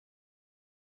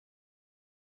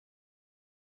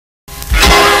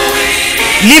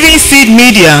Living Seed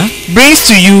Media brings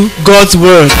to you God's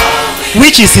Word,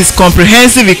 which is His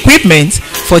comprehensive equipment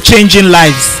for changing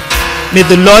lives. May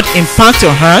the Lord impact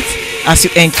your heart as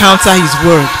you encounter His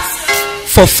Word.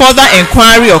 For further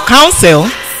inquiry or counsel,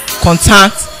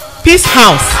 contact Peace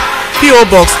House, P.O.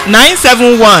 Box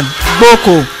 971,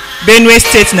 Boko, Benue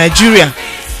State, Nigeria.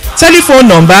 Telephone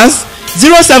numbers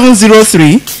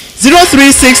 0703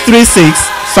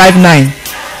 0363659,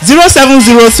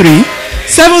 0703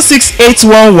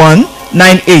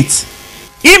 7681198.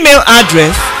 Email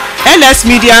address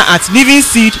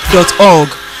lsmedia@livingseed.org,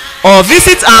 or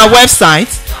visit our website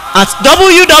at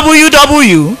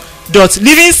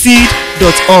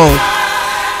www.livingseed.org.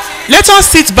 Let us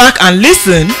sit back and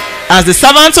listen as the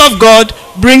servant of God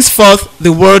brings forth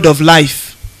the word of life.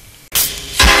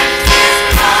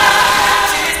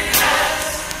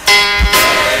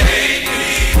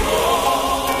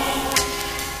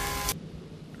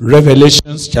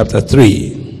 Revelations chapter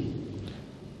 3,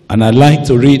 and I'd like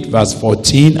to read verse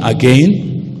 14 again,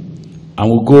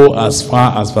 and we'll go as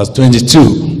far as verse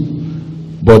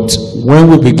 22. But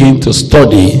when we begin to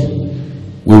study,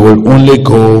 we will only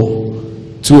go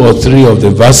 2 or 3 of the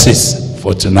verses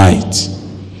for tonight.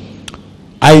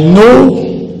 I know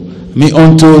me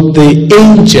unto the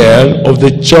angel of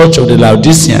the church of the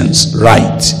Laodiceans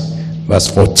write, verse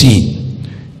 14.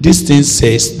 This thing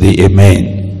says the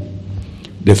Amen,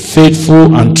 the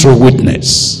faithful and true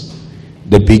witness,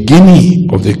 the beginning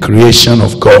of the creation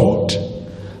of God.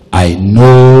 I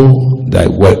know thy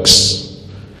works,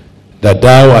 that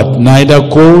thou art neither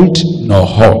cold nor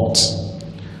hot.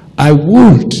 I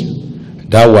would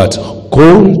thou art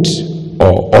cold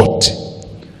or hot.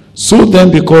 So then,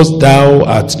 because thou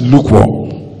art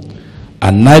lukewarm,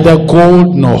 and neither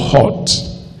cold nor hot,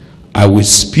 I will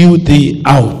spew thee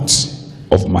out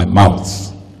of my mouth.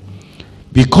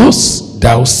 Because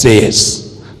thou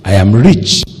sayest, I am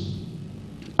rich,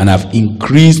 and have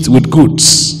increased with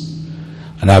goods,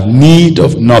 and have need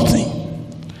of nothing,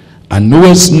 and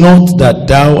knowest not that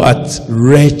thou art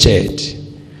wretched,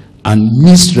 and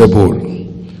miserable,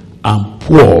 and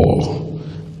poor,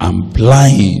 and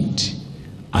blind,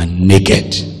 and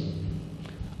naked.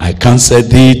 I counsel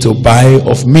thee to buy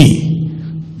of me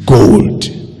gold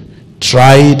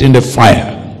tried in the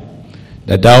fire,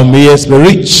 that thou mayest be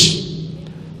rich,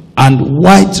 and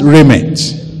white raiment,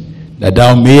 that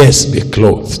thou mayest be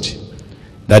clothed,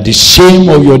 that the shame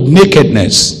of your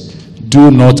nakedness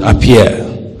do not appear,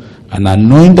 and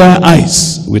anoint thy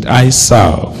eyes with eye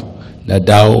salve, that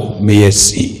thou mayest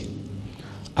see.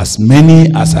 As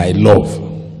many as I love,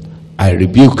 I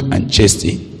rebuke and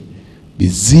chasten. Be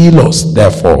zealous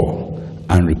therefore,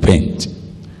 and repent.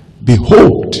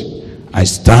 Behold, I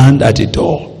stand at the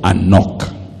door and knock.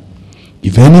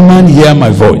 If any man hear my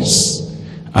voice,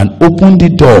 and open the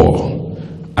door,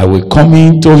 I will come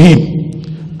in to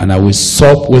him, and I will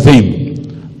sup with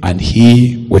him, and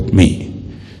he with me.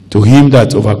 To him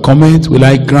that overcometh will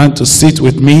I grant to sit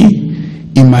with me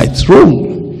in my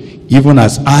throne, even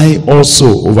as I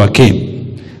also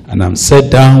overcame, and am set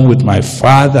down with my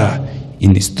Father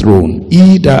in his throne.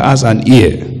 He that has an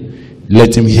ear,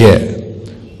 let him hear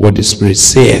what the Spirit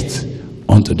saith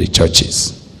unto the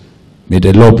churches. May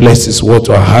the Lord bless his word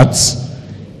to our hearts,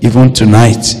 even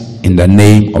tonight, in the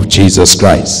name of Jesus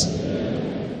Christ.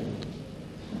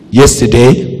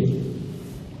 Yesterday,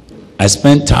 I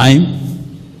spent time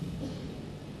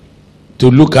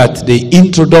to look at the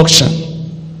introduction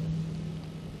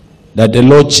that the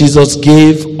Lord Jesus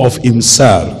gave of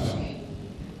himself,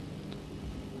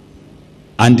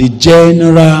 and the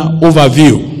general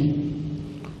overview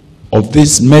of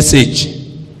this message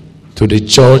to the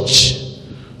church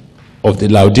of the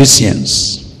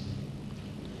Laodiceans,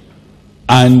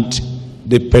 and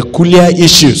the peculiar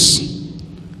issues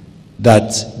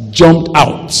that jumped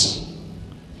out,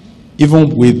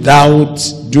 even without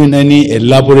doing any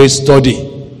elaborate study.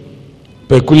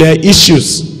 Peculiar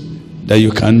issues that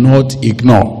you cannot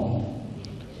ignore.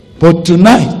 But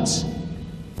tonight,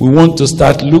 we want to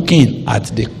start looking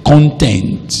at the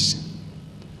content.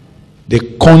 The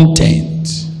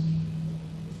content.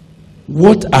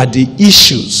 What are the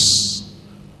issues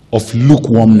of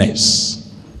lukewarmness?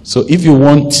 So if you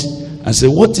want and say,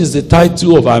 what is the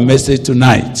title of our message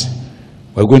tonight?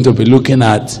 We're going to be looking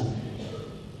at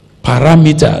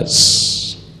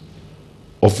parameters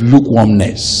of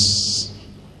lukewarmness.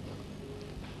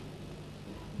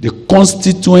 The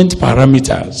constituent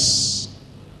parameters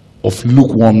of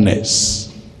lukewarmness.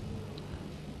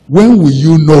 When will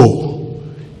you know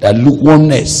that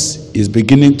lukewarmness is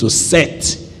beginning to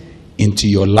set into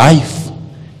your life,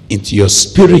 into your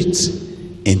spirit,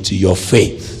 into your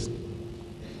faith?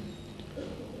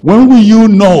 When will you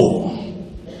know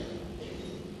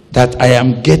that I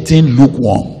am getting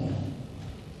lukewarm?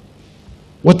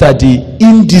 What are the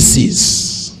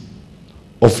indices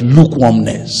of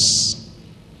lukewarmness?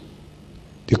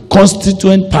 The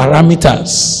constituent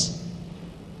parameters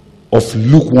of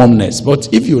lukewarmness.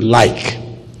 But if you like,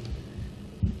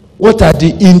 what are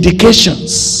the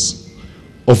indications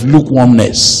of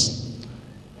lukewarmness?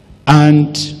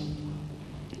 And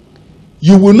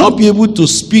you will not be able to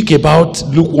speak about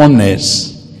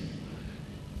lukewarmness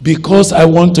because I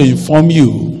want to inform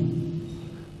you,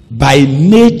 by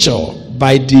nature,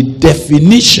 by the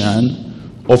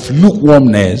definition of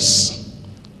lukewarmness,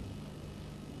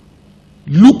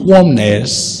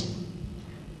 lukewarmness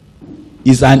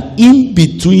is an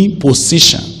in-between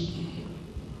position.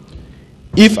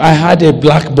 If I had a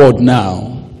blackboard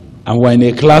now and we're in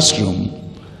a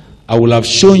classroom, I will have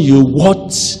shown you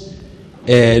what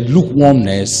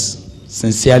lukewarmness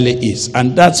sincerely is,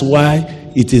 and that's why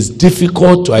it is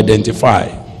difficult to identify.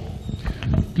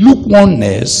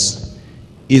 Lukewarmness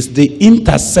is the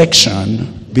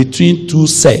intersection between two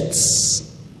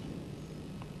sets.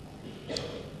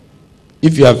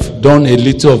 If you have done a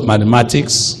little of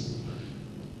mathematics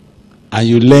and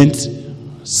you learned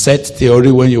set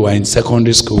theory when you were in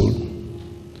secondary school,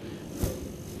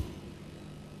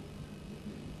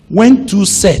 when two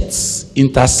sets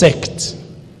intersect,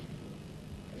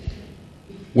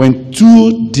 when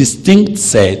two distinct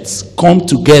sets come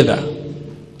together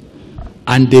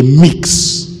and they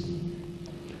mix,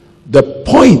 the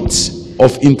point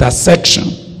of intersection,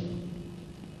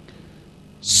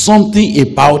 something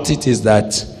about it is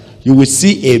that you will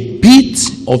see a bit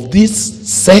of this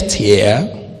set here,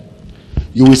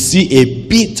 you will see a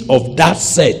bit of that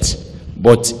set,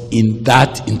 but in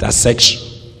that intersection.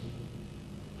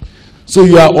 So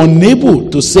you are unable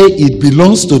to say it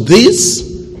belongs to this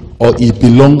or it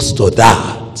belongs to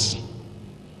that.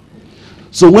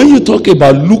 So when you talk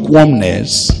about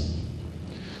lukewarmness,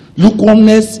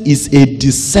 lukewarmness is a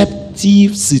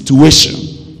deceptive situation.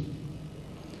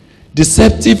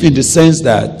 Deceptive in the sense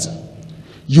that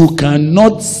you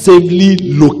cannot safely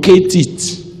locate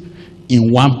it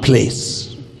in one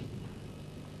place.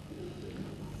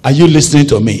 Are you listening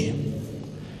to me?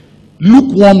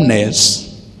 Lukewarmness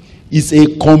is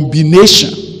a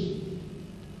combination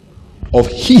of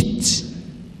heat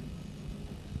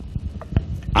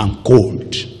and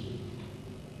cold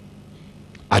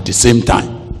at the same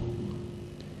time.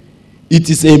 It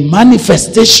is a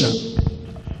manifestation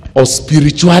of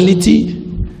spirituality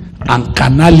and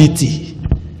carnality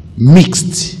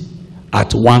mixed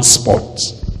at one spot.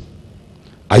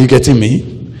 Are you getting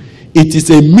me? It is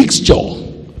a mixture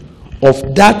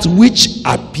of that which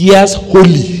appears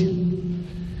holy,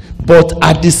 but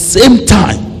at the same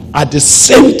time,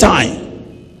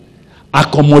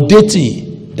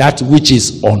 accommodating that which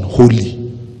is unholy.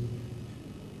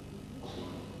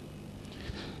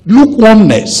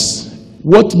 Lukewarmness,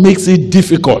 what makes it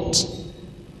difficult,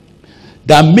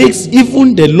 that makes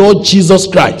even the Lord Jesus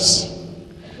Christ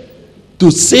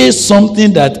to say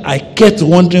something that I kept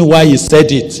wondering why he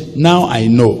said it. Now I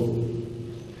know.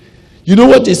 You know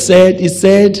what he said? He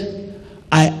said,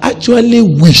 I actually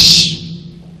wish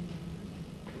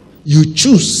you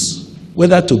choose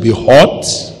whether to be hot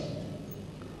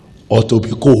or to be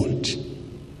cold.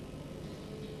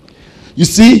 You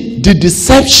see, the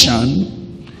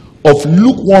deception of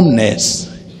lukewarmness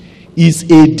is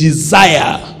a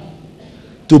desire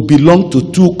to belong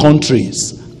to two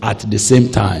countries at the same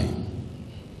time.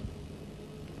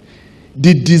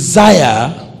 The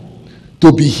desire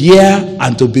to be here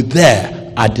and to be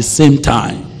there at the same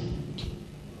time.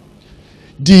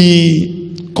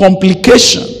 The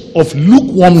complication of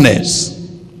lukewarmness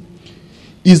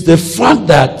is the fact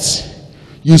that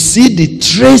you see the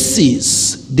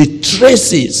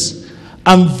traces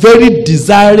and very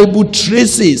desirable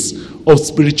traces of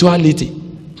spirituality.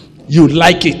 You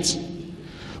like it.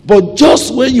 But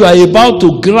just when you are about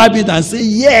to grab it and say,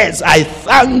 yes, I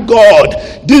thank God,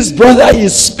 this brother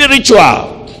is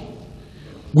spiritual,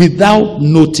 without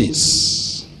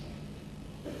notice,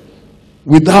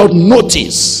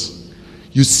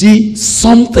 you see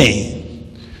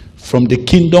something from the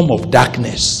kingdom of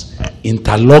darkness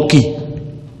interlocking.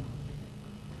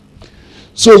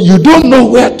 So you don't know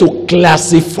where to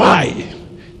classify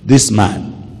this man.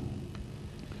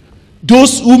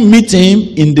 Those who meet him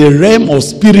in the realm of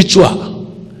spiritual,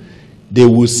 they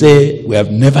will say, we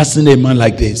have never seen a man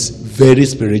like this, very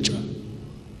spiritual.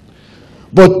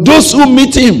 But those who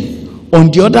meet him on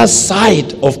the other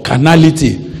side of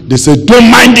carnality, they say,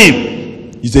 don't mind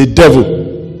him, he's a devil.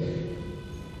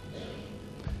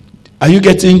 Are you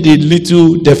getting the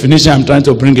little definition I'm trying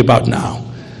to bring about now?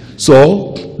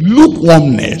 So,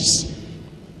 lukewarmness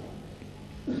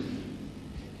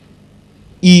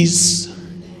is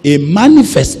a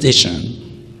manifestation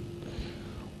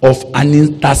of an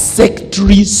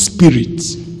intersectory spirit.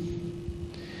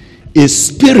 A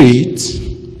spirit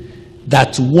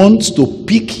that wants to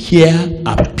pick here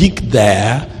and pick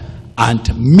there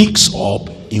and mix up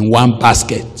in one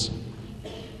basket.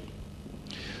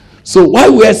 So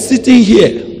while we are sitting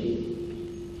here,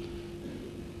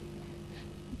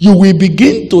 you will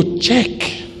begin to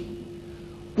check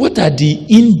what are the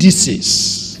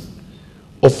indices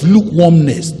of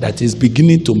lukewarmness that is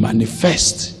beginning to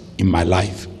manifest in my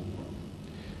life.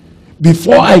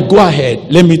 Before I go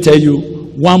ahead, let me tell you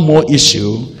one more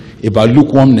issue about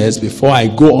lukewarmness before I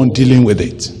go on dealing with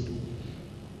it.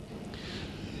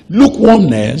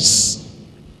 Lukewarmness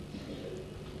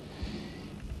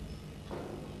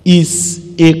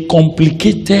is a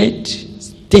complicated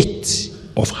state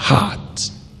of heart.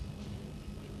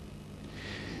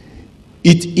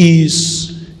 It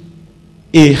is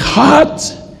a heart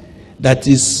that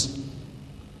is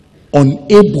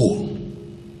unable,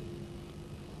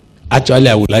 actually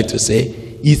I would like to say,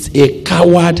 it's a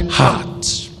coward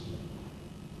heart,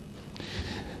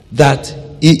 that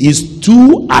he is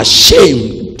too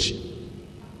ashamed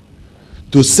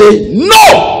to say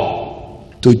no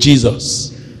to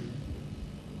Jesus.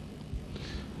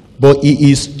 But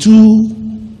he is too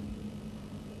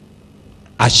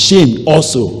ashamed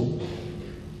also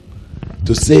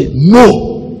to say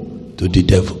no to the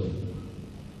devil.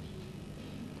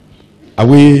 Are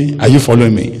you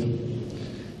following me?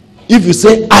 If you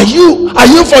say, are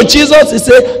you for Jesus? He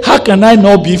say, how can I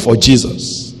not be for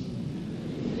Jesus?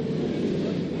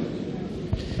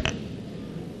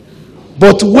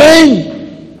 But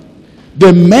when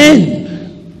the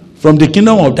men from the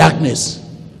kingdom of darkness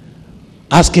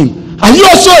ask him, are you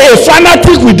also a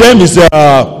fanatic with them? He said,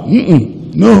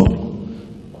 no.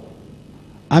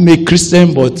 I'm a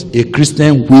Christian, but a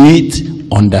Christian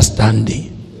with understanding.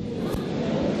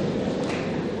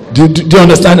 Do you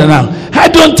understand it now? I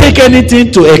don't take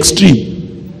anything to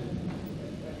extreme.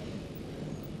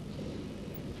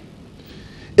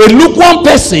 A lukewarm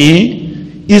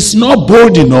person is not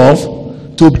bold enough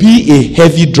to be a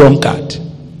heavy drunkard.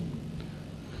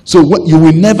 So you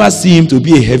will never see him to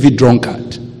be a heavy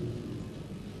drunkard.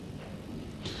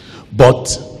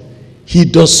 But he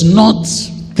does not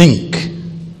think,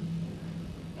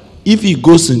 if he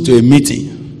goes into a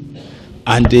meeting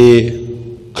and they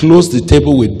close the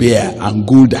table with beer and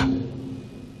gulda,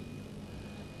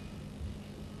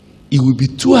 he will be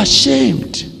too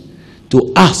ashamed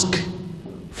to ask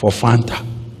for Fanta.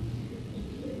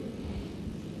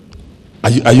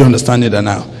 Are you understanding that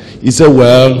now? He said,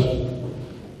 well,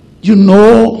 you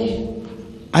know,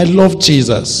 I love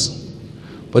Jesus,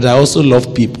 but I also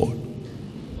love people.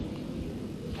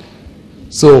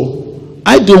 So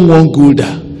I don't want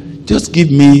gulda. Just give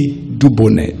me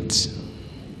Dubonet.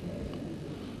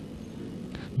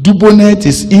 Dubonet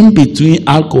is in between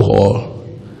alcohol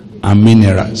and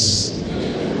minerals.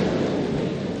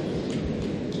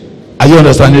 Are you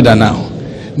understanding that now?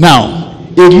 Now,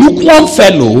 a lukewarm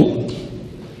fellow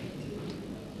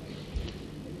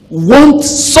wants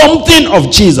something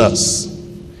of Jesus.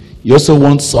 He also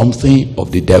wants something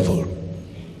of the devil.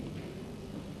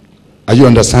 Are you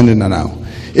understanding that now?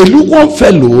 A lukewarm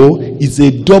fellow is a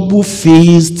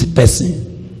double-faced person.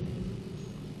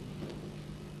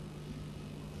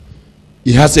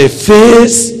 He has a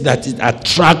face that is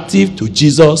attractive to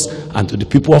Jesus and to the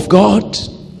people of God.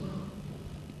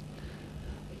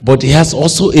 But he has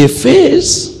also a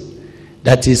face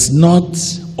that is not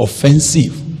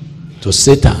offensive to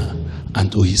Satan and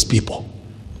to his people.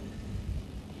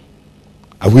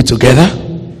 Are we together?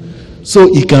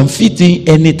 So he can fit in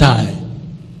anytime.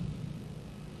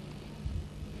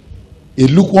 A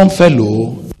lukewarm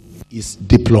fellow is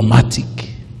diplomatic.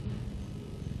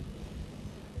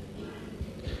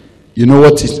 You know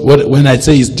what when I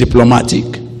say he's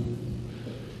diplomatic,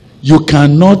 you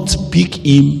cannot pick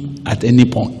him at any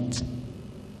point.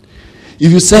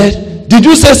 If you said, did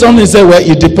you say something? Say, well,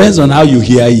 it depends on how you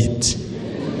hear it.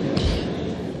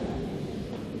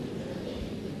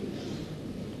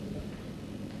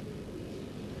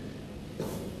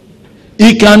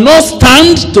 He cannot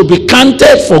stand to be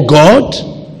counted for God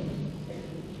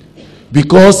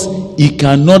because he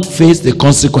cannot face the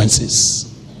consequences.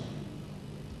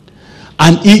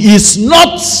 And he is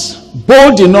not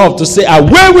bold enough to say,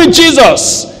 away with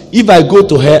Jesus. If I go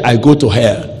to hell, I go to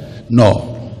hell.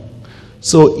 No.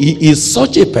 So he is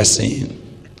such a person.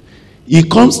 He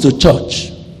comes to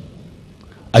church.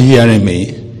 Are you hearing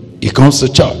me? He comes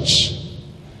to church.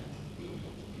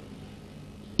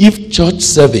 If church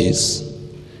service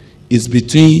is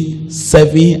between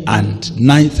 7 and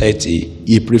 9:30,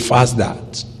 he prefers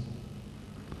that.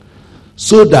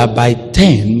 So that by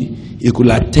 10, he could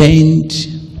attend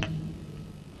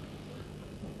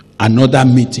another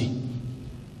meeting.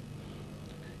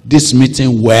 This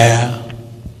meeting where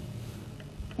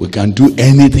we can do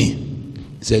anything.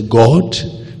 He said, God,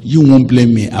 you won't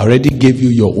blame me. I already gave you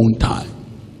your own time.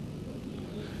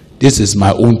 This is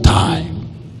my own time.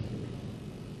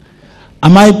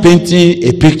 Am I painting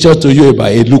a picture to you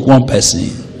about a lukewarm person?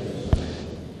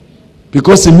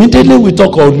 Because immediately we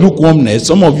talk of lukewarmness,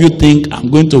 some of you think I'm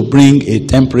going to bring a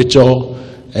temperature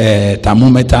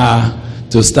thermometer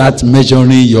to start measuring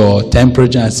your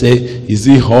temperature and say, is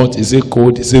it hot, is it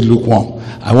cold, is it lukewarm?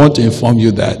 I want to inform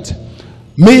you that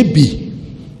maybe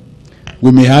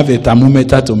we may have a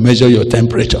thermometer to measure your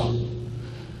temperature,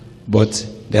 but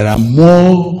there are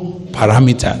more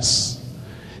parameters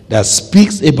that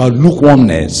speaks about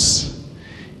lukewarmness.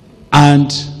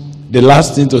 And the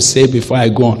last thing to say before I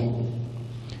go on,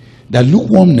 that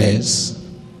lukewarmness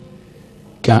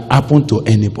can happen to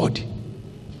anybody.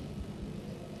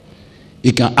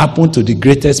 It can happen to the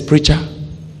greatest preacher,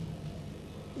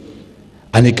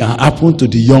 and it can happen to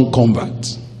the young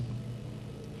convert.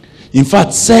 In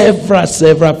fact,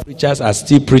 several preachers are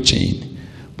still preaching,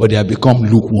 but they have become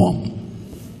lukewarm.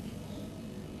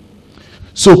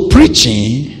 So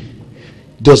preaching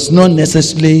does not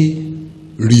necessarily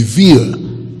reveal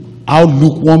how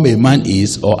lukewarm a man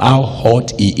is or how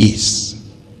hot he is.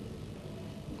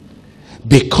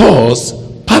 Because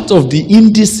part of the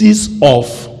indices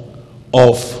of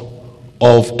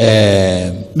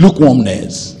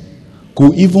lukewarmness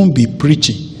could even be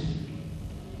preaching.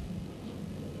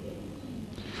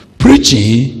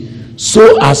 Preaching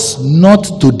so as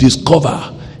not to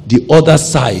discover the other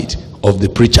side of the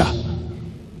preacher.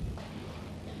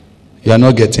 You are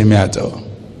not getting me at all.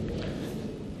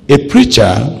 A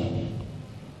preacher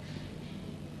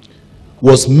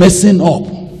was messing up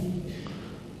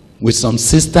with some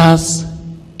sisters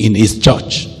in his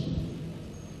church.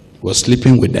 Was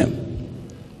sleeping with them.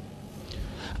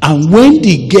 And when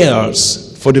the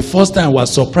girls for the first time were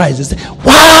surprised, they said,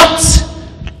 what?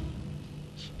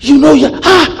 You know,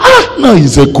 no, he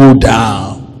said, go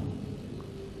down.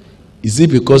 Is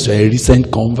it because you're a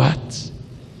recent convert?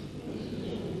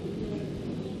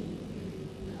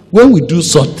 When we do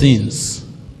such things,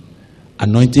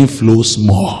 anointing flows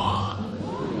more.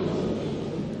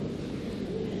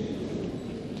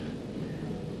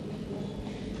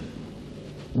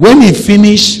 When he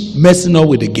finished messing up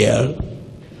with the girl,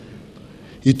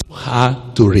 he told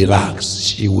her to relax.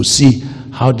 She would see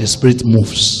how the spirit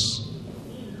moves.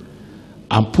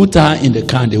 And put her in the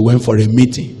car and they went for a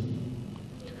meeting.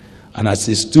 And as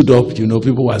he stood up, you know,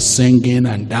 people were singing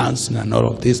and dancing and all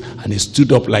of this. And he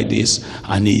stood up like this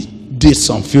and he did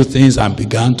some few things and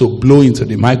began to blow into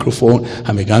the microphone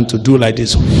and began to do like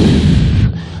this.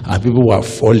 And people were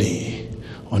falling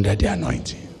under the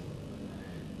anointing.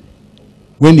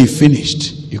 When he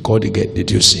finished, he called the girl,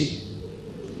 did you see?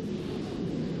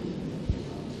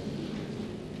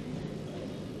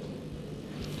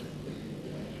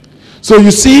 So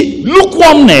you see,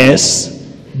 lukewarmness,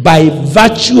 by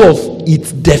virtue of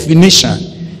its definition,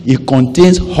 it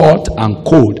contains hot and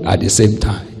cold at the same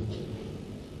time.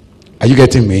 Are you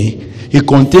getting me? It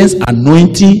contains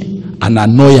anointing and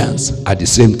annoyance at the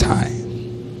same time.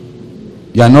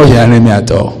 You are not hearing me at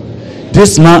all.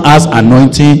 This man has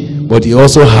anointing, but he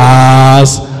also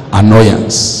has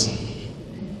annoyance.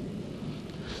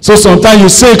 So sometimes you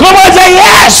say, come on, say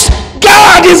yes,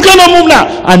 God is going to move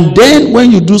now. And then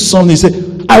when you do something, you say,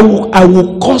 I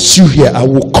will curse you here. I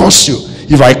will curse you.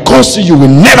 If I curse you, you will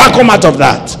never come out of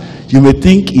that. You may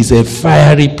think he's a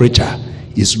fiery preacher.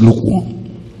 He's lukewarm.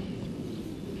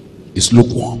 It's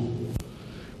lukewarm.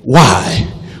 Why?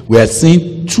 We are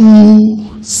seeing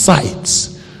two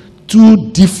sides,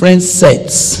 two different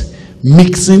sets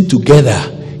mixing together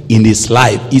in his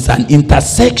life. It's an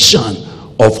intersection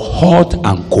of hot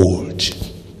and cold.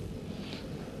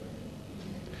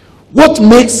 What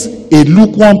makes a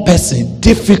lukewarm person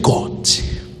difficult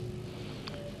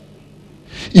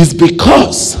is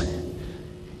because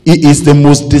he is the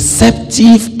most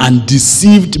deceptive and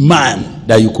deceived man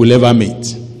that you could ever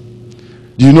meet.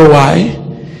 Do you know why?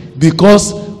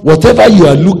 Because whatever you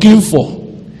are looking for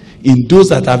in those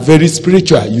that are very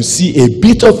spiritual, you see a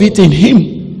bit of it in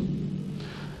him.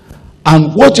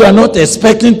 And what you are not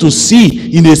expecting to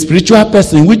see in a spiritual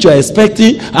person, which you are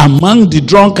expecting among the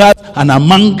drunkards and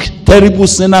among terrible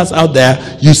sinners out there,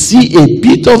 you see a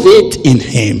bit of it in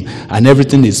him, and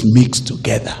everything is mixed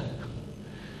together.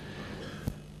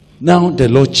 Now the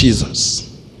Lord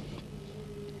Jesus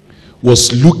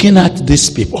was looking at these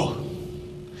people.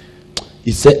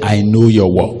 He said, I know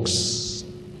your works.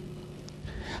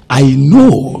 I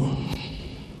know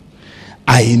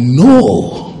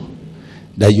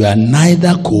that you are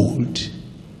neither cold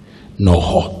nor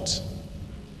hot.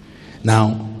 Now,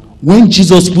 when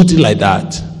Jesus put it like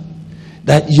that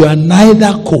you are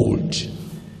neither cold,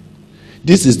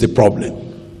 this is the problem.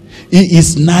 He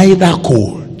is neither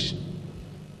cold.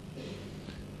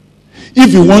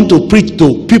 If you want to preach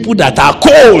to people that are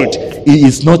cold, he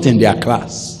is not in their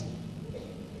class.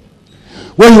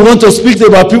 When you want to speak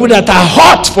about people that are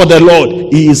hot for the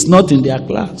Lord, he is not in their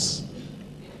class.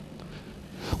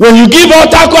 When you give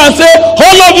altar call and say,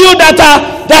 all of you that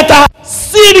are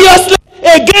seriously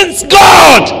against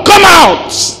God, come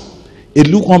out. A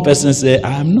lukewarm person say,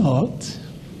 I'm not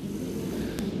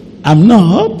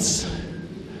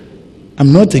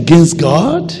against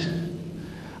God.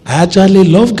 I actually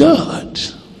love God.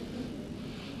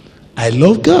 I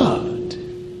love God.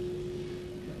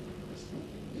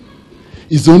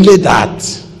 It's only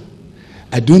that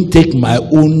I don't take my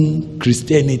own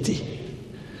Christianity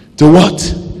to what?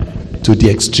 To the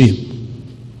extreme.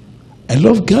 I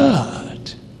love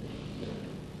God.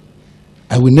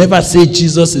 I will never say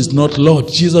Jesus is not Lord.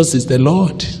 Jesus is the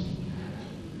Lord.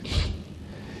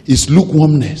 It's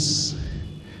lukewarmness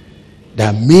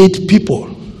that made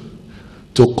people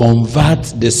to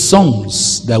convert the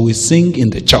songs that we sing in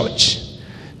the church.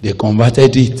 They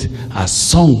converted it as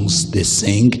songs they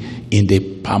sing in the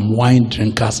palm wine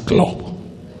drinkers club.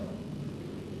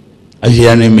 Are you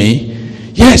hearing me?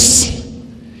 Yes,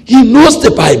 he knows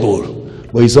the Bible,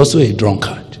 but he's also a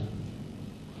drunkard.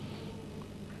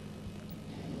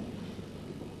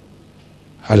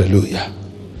 Hallelujah.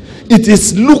 It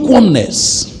is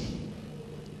lukewarmness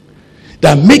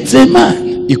that makes a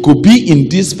man, he could be in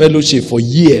this fellowship for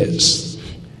years,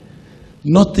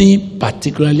 nothing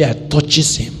particularly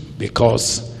touches him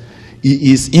because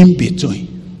he is in between.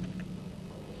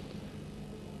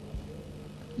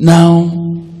 Now,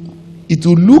 it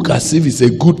will look as if it's a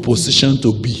good position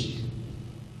to be,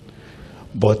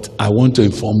 but I want to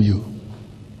inform you,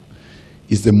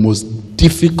 it's the most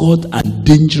difficult and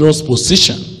dangerous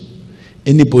position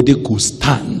anybody could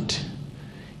stand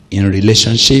in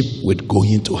relationship with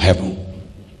going to heaven.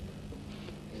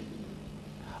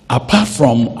 Apart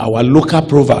from our local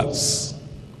proverbs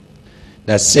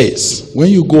that says, when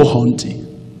you go hunting,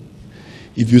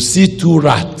 if you see two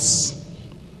rats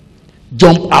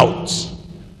jump out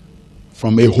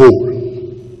from a hole,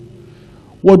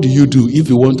 what do you do if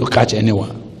you want to catch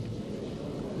anyone?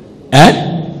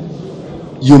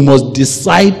 You must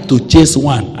decide to chase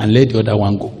one and let the other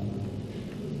one go.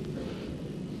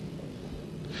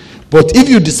 But if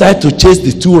you decide to chase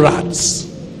the two rats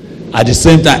at the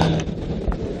same time,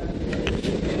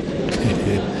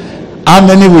 how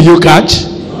many will you catch?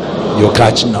 You'll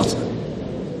catch nothing.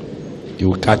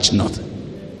 You will catch nothing.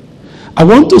 I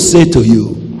want to say to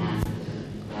you,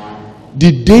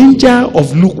 the danger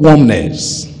of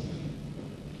lukewarmness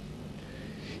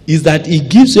is that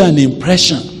it gives you an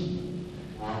impression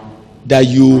that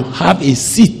you have a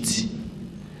seat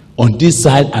on this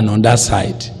side and on that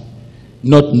side,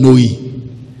 not knowing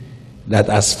that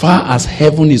as far as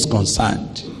heaven is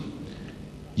concerned,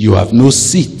 you have no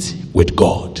seat with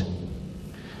God.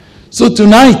 So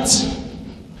tonight,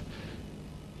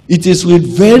 it is with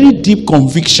very deep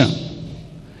conviction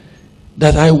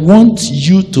that I want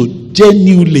you to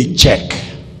genuinely check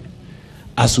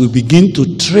as we begin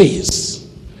to trace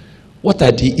what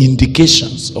are the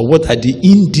indications or what are the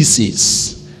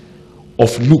indices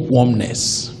of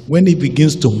lukewarmness when it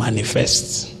begins to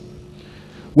manifest,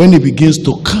 when it begins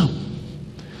to come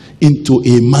into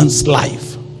a man's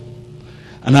life.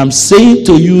 And I'm saying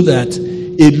to you that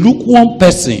a lukewarm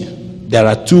person, there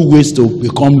are two ways to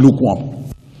become lukewarm.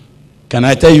 Can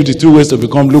I tell you the two ways to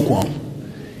become lukewarm?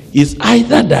 It's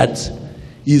either that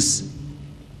this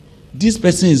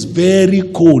person is very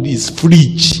cold, is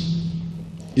fridge,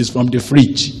 is from the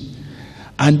fridge,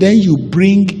 and then you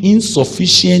bring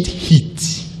insufficient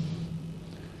heat.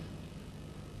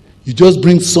 You just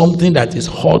bring something that is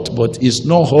hot, but it's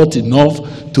not hot enough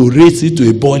to raise it to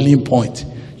a boiling point.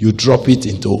 You drop it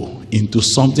into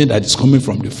something that is coming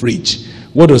from the fridge.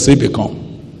 What does it become?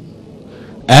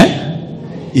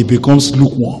 It becomes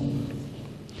lukewarm.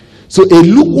 So a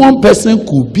lukewarm person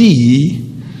could be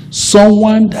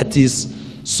someone that is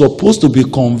supposed to be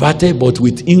converted but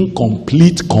with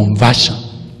incomplete conversion.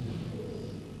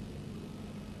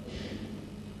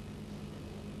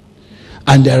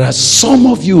 And there are some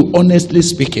of you, honestly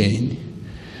speaking,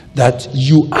 that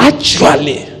you are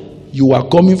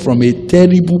coming from a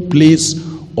terrible place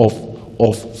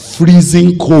of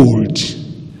freezing cold.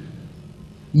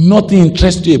 Nothing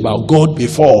interested you about God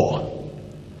before.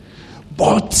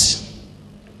 But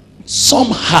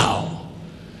somehow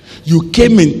you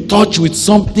came in touch with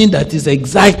something that is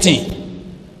exciting,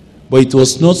 but it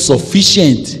was not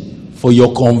sufficient for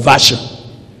your conversion.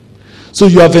 So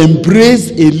you have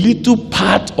embraced a little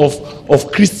part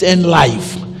of Christian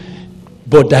life,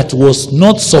 but that was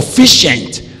not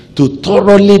sufficient to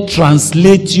thoroughly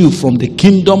translate you from the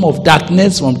kingdom of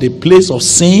darkness, from the place of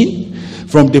sin,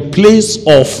 from the place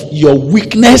of your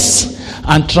weakness,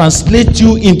 and translate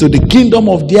you into the kingdom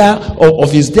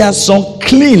of his dear son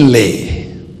cleanly.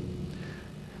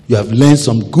 You have learned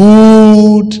some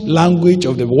good language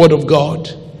of the word of God.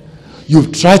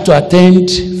 You've tried to attend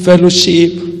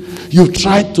fellowship. You've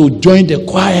tried to join the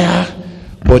choir,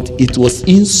 but it was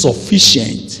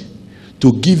insufficient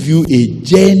to give you a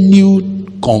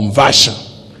genuine conversion.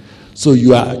 So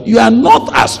you are not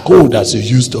as cold as you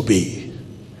used to be,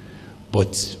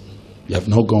 but you have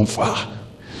not gone far.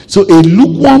 So a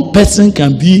lukewarm person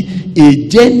can be a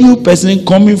genuine person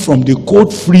coming from the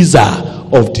cold freezer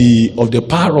of the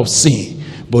power of sin,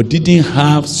 but didn't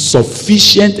have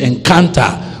sufficient encounter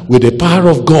with the power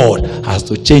of God as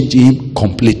to change him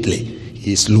completely.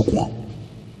 He is lukewarm.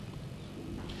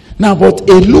 Now, but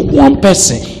a lukewarm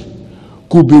person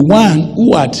could be one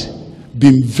who had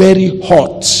been very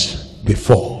hot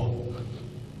before,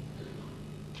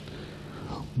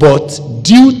 but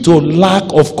due to lack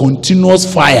of continuous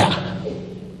fire,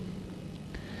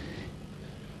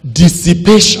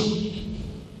 dissipation,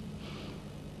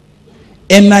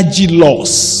 energy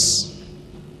loss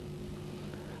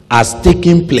has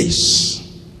taken place,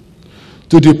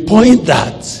 to the point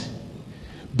that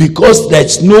because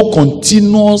there's no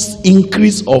continuous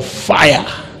increase of fire,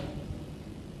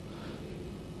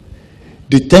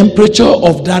 the temperature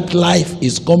of that life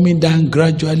is coming down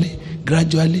gradually.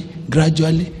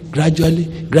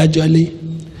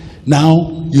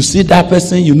 Now, you see that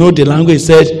person, you know the language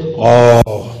said,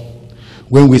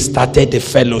 when we started the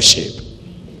fellowship,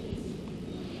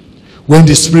 when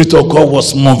the Spirit of God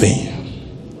was moving,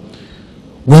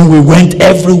 when we went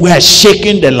everywhere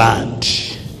shaking the land,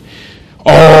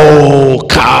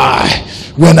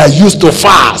 when I used to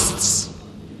fast.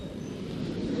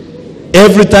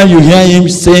 Every time you hear him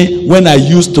say, when I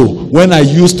used to, who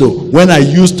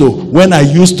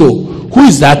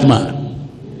is that man?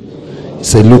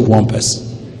 It's a lukewarm person.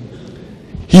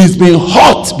 He's been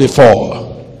hot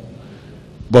before,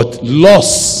 but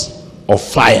loss of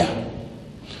fire,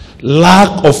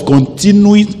 lack of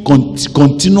continuous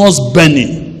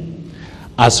burning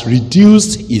has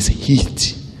reduced his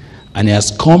heat, and he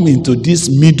has come into this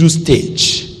middle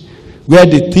stage where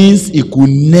the things he could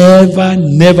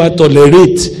never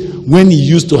tolerate when he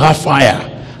used to have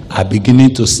fire are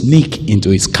beginning to sneak into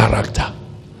his character.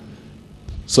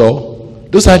 So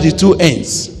those are the two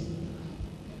ends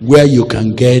where you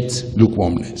can get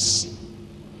lukewarmness.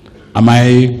 Have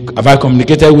I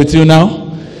communicated with you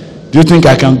now? Do you think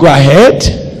I can go ahead?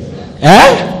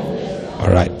 All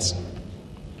right.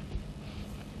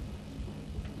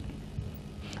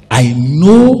 I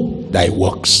know thy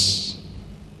works,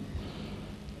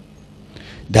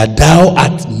 that thou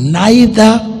art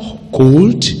neither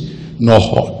cold nor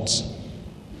hot.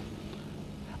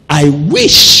 I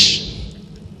wish,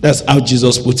 that's how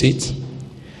Jesus put it.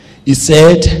 He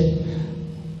said,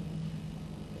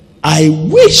 I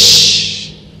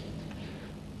wish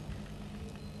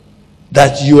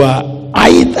that you are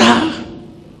either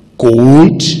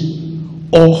cold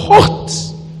or hot.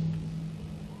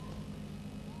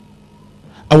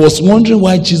 I was wondering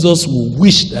why Jesus would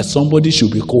wish that somebody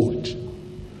should be cold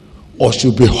or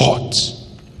should be hot.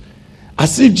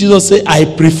 As if Jesus said, I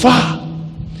prefer,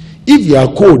 if you are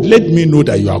cold, let me know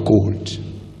that you are cold.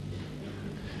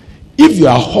 If you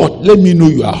are hot, let me know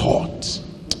you are hot.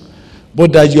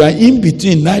 But that you are in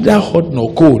between, neither hot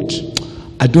nor cold,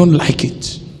 I don't like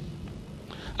it.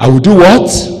 I will do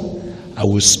what? I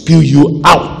will spew you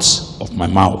out of my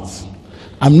mouth.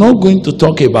 I'm not going to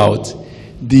talk about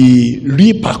the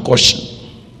repercussion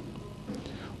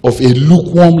of a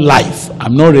lukewarm life.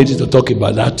 I'm not ready to talk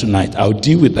about that tonight. I'll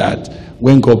deal with that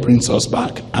when God brings us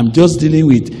back. I'm just dealing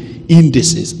with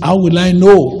indices. How will I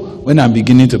know when I'm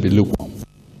beginning to be lukewarm?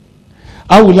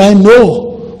 How will I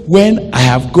know when I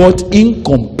have got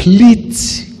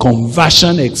incomplete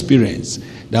conversion experience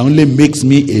that only makes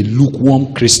me a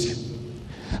lukewarm Christian?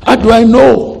 How do I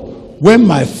know when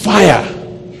my fire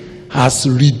has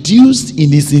reduced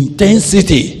in its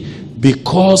intensity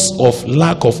because of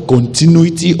lack of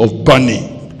continuity of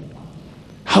burning?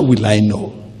 How will I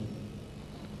know?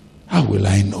 How will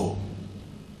I know?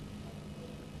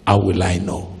 How will I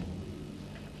know?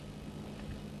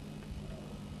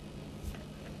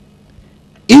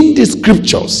 In the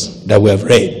scriptures that we have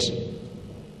read,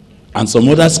 and some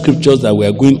other scriptures that we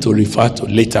are going to refer to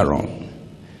later on,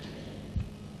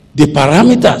 the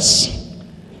parameters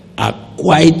are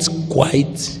quite,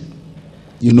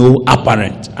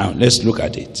 apparent. And let's look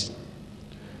at it.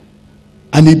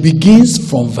 And it begins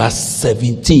from verse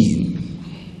 17.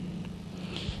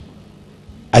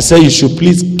 I said you should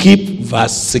please keep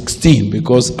verse 16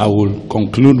 because I will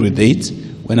conclude with it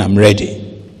when I'm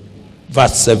ready.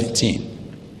 Verse 17.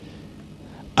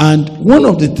 And one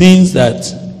of the things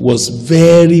that was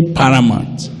very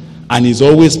paramount and is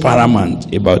always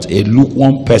paramount about a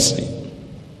lukewarm person,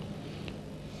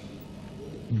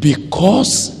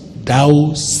 because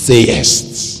thou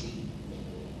sayest.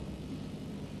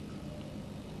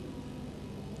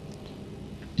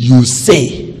 You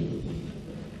say.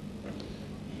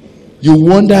 You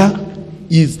wonder,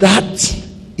 is that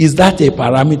a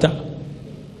parameter?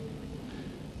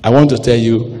 I want to tell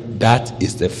you, that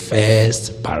is the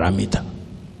first parameter.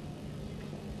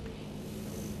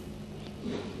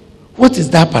 What is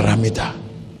that parameter?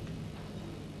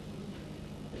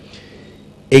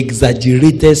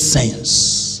 Exaggerated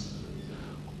sense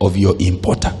of your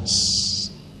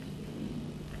importance.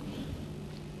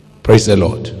 Praise the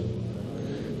Lord.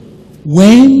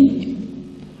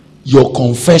 When your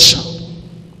confession,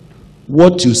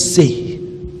 what you say,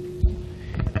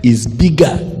 is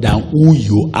bigger than who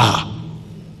you are,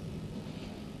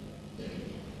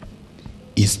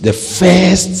 is the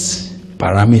first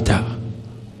parameter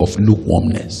of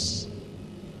lukewarmness.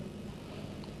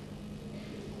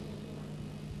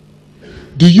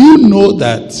 Do you know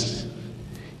that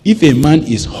if a man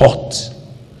is hot,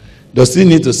 does he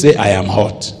need to say, I am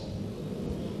hot?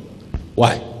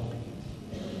 Why?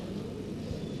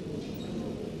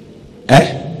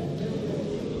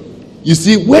 You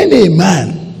see, when a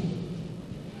man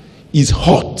is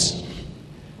hot,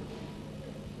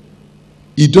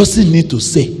 he doesn't need to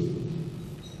say.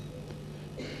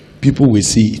 People will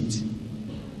see it.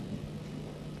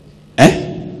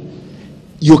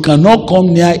 You cannot come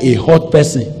near a hot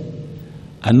person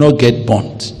and not get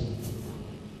burnt.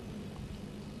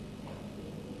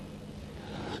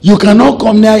 You cannot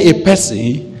come near a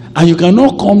person and you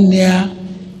cannot come near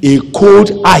a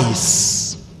cold ice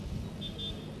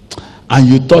and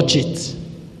you touch it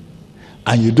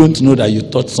and you don't know that you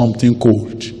touched something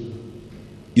cold.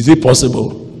 Is it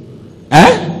possible?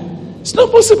 It's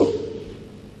not possible.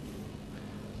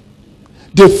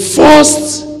 The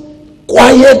first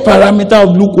quiet parameter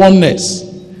of lukewarmness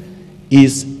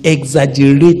is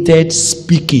exaggerated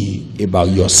speaking about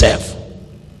yourself.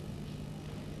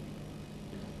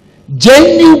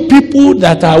 Genuine people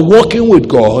that are working with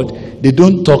God, they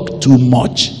don't talk too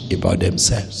much about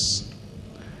themselves.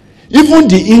 Even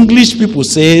the English people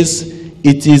says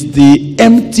it is the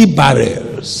empty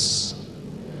barrels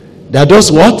that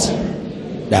does what?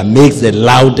 That makes the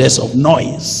loudest of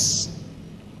noise.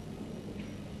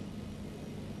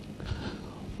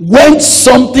 When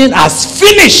something has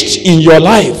finished in your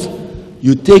life,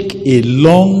 you take a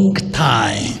long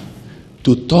time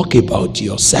to talk about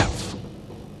yourself.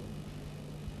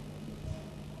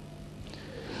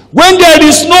 When there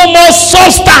is no more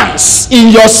substance in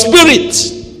your spirit,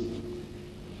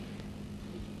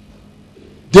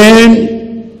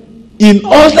 then in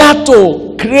order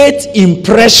to create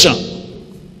impression,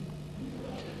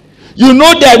 you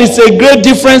know there is a great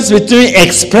difference between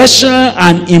expression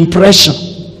and impression.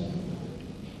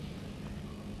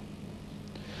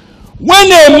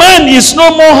 When a man is no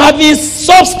more having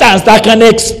substance that can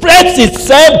express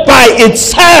itself by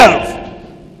itself,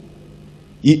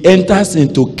 he enters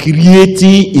into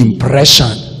creating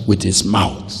impression with his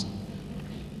mouth.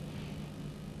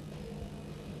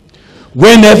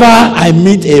 Whenever I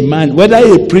meet a man, whether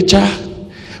a preacher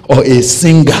or a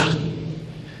singer,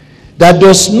 that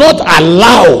does not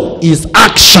allow his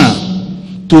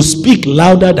action to speak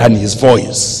louder than his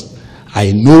voice,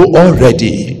 I know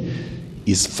already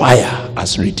his fire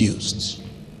has reduced.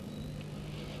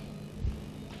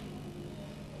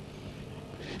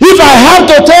 If I have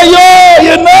to tell you,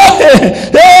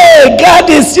 hey, God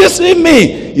is using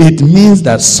me, it means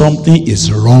that something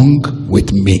is wrong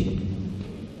with me.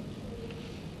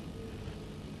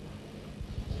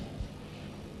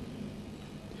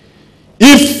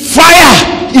 If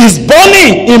fire is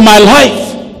burning in my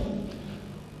life,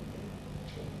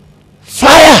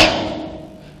 fire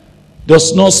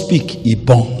does not speak, it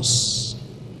burns.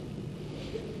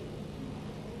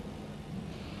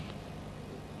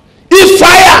 If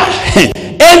fire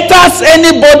enters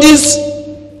anybody's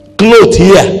clothes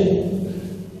here,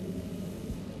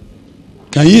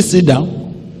 can you sit down?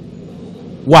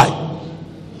 Why?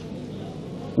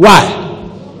 Why?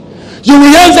 You will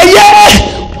hear say,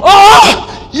 yeah!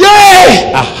 Oh! Yeah!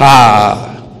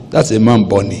 Aha! That's a man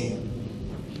bunny.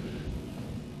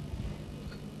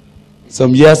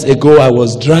 Some years ago, I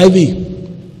was driving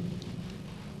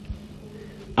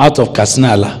out of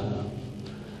Kasnala.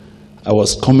 I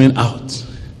was coming out,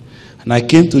 and I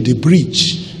came to the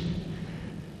bridge,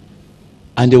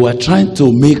 and they were trying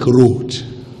to make road.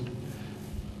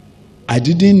 I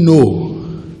didn't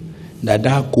know that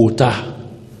that quota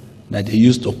that they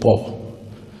used to pour,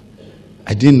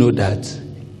 I didn't know that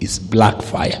it's black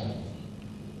fire.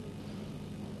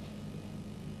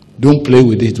 Don't play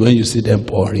with it when you see them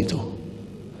pour it.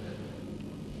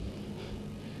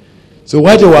 So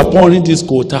while they were pouring this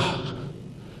quota,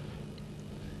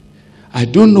 I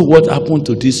don't know what happened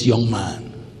to this young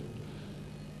man.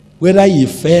 Whether he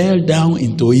fell down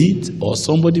into it or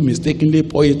somebody mistakenly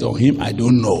poured it on him, I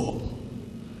don't know.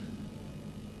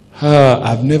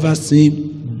 I've never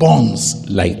seen burns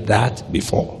like that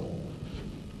before.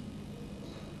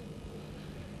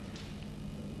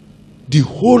 The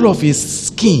whole of his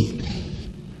skin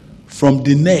from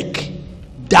the neck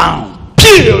down,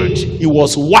 peeled. It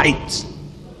was white.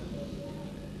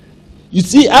 You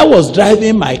see, I was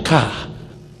driving my car.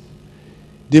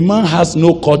 The man has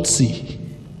no courtesy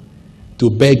to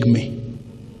beg me.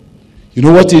 You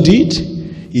know what he did?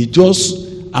 He just,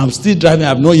 I'm still driving,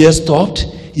 I've not yet stopped.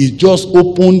 He just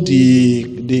opened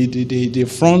the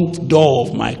front door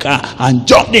of my car and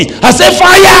jumped in. I said,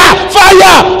 fire!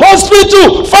 Fire!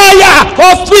 Hospital! Fire!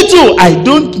 Hospital! I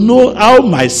don't know how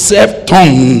myself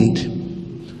turned.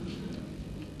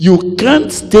 You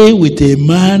can't stay with a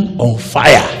man on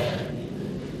fire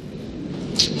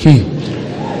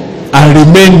and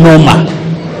remain normal.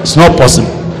 It's not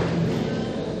possible.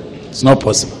 It's not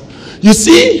possible. You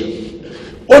see,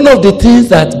 one of the things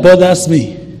that bothers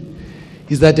me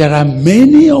is that there are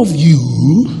many of you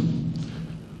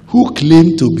who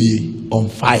claim to be on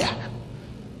fire.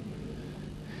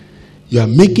 You are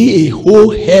making a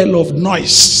whole hell of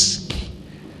noise.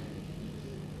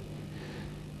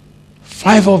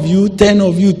 5 of you, 10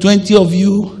 of you, 20 of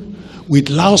you with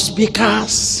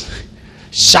loudspeakers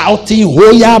shouting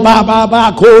hoya ba ba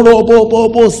ba koro bo bo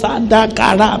bo sanda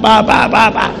kara ba ba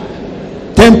ba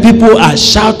ba. 10 people are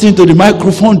shouting to the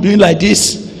microphone doing like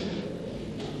this.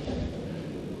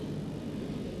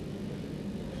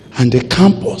 And the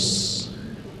campus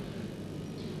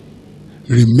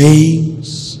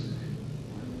remains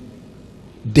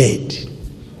dead.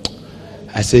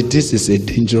 I said, this is a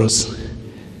dangerous,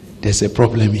 there's a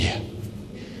problem here.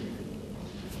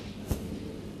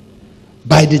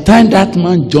 By the time that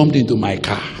man jumped into my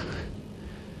car,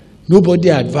 nobody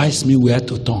advised me where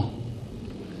to turn.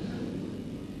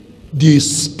 The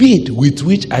speed with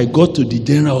which I got to the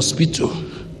general hospital,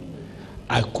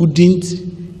 I couldn't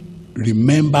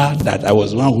remember that I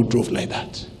was the one who drove like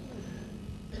that.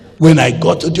 When I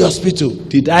got to the hospital,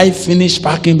 did I finish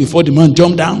parking before the man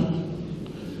jumped down?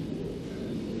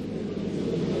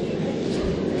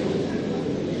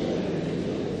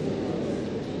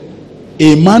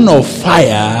 A man of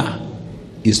fire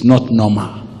is not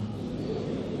normal.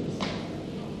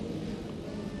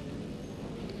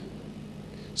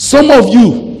 Some of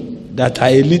you that are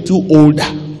a little older,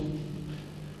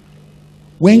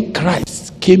 when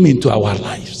Christ came into our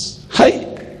lives,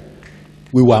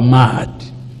 we were mad.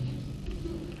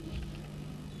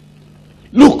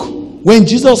 Look, when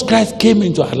Jesus Christ came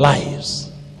into our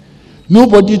lives,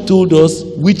 nobody told us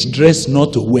which dress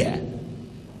not to wear.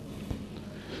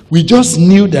 We just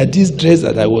knew that this dress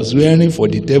that I was wearing for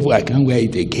the devil, I can't wear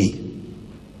it again.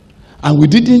 And we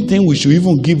didn't think we should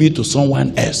even give it to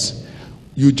someone else.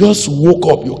 You just woke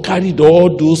up, you carried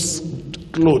all those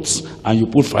clothes, and you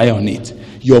put fire on it.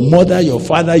 Your mother, your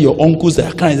father, your uncles, they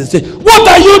are crying. They say, what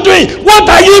are you doing? What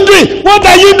are you doing? What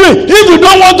are you doing? If you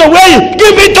don't want to wear it,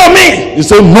 give it to me. You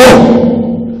say,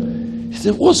 no. He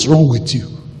said, what's wrong with you?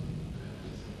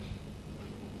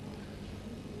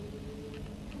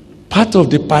 Part of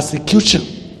the persecution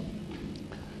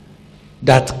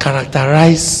that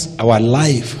characterized our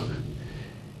life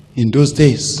in those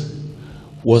days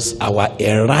was our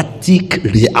erratic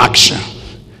reaction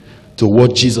to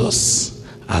what Jesus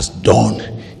has done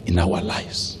in our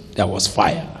lives. There was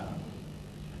fire.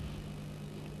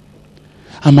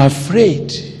 I'm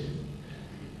afraid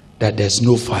that there's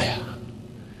no fire.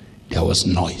 There was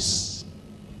noise.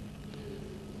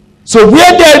 So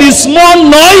where there is more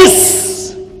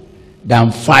noise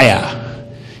than fire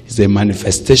is a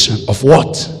manifestation of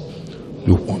what?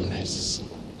 Lukewarmness.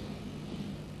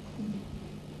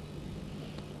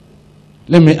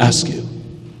 Let me ask you,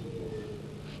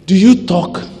 do you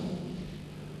talk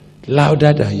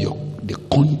louder than the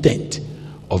content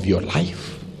of your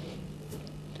life?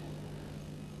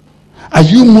 Are Are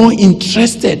you more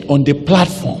interested on the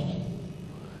platform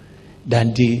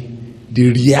than the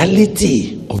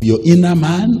reality of your inner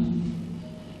man?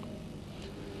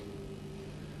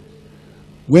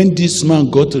 When this man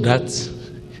got to that,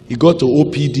 he got to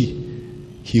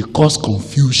OPD, he caused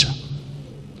confusion.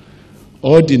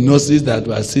 All the nurses that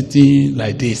were sitting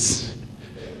like this,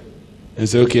 and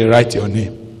said, okay, write your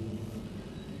name.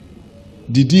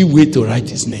 Did he wait to write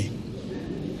his name?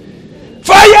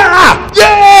 Fire!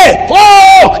 Yeah!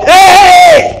 Oh!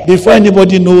 Hey! Before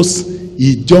anybody knows,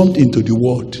 he jumped into the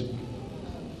ward.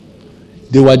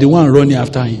 They were the one running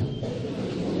after him.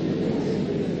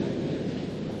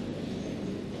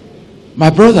 My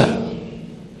brother,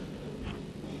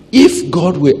 if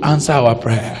God will answer our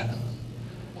prayer,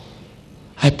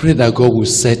 I pray that God will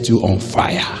set you on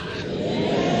fire.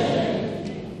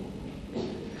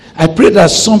 I pray that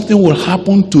something will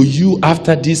happen to you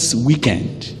after this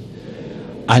weekend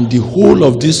and the whole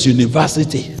of this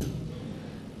university.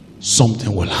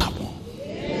 Something will happen.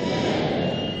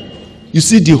 You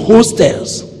see, the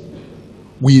hostels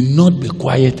will not be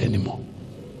quiet anymore.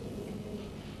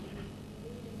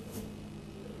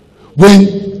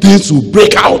 When things will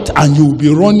break out and you will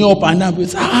be running up and down,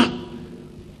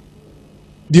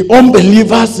 the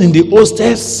unbelievers in the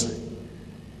hostels,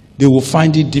 they will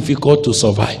find it difficult to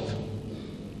survive.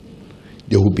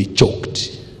 They will be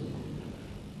choked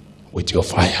with your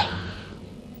fire.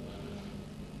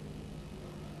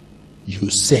 You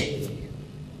say.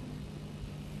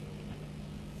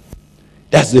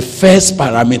 That's the first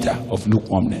parameter of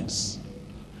lukewarmness.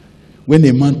 When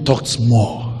a man talks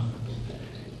more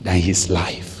than his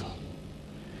life,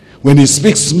 when he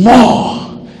speaks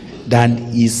more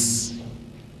than his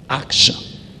action,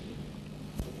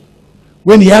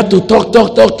 when he had to talk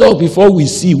before we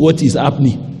see what is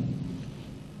happening,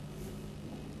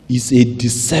 it's a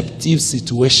deceptive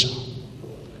situation.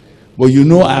 But you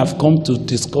know, I have come to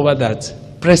discover that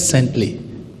presently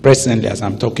as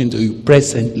I'm talking to you,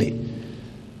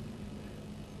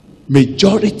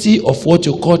 majority of what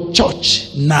you call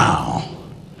church now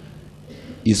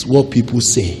is what people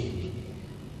say.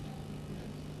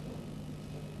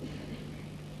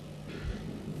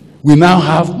 We now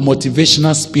have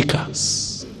motivational speakers.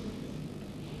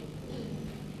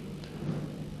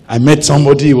 I met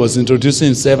somebody, he was introducing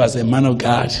himself as a man of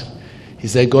God. He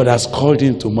said God has called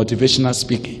him to motivational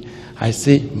speaking. I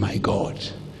say, my God,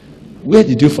 where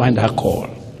did you find that call?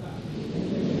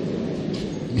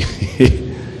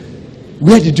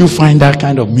 Where did you find that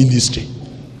kind of ministry?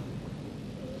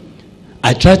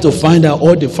 I try to find out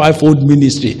all the fivefold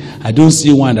ministry. I don't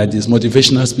see one that is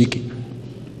motivational speaking.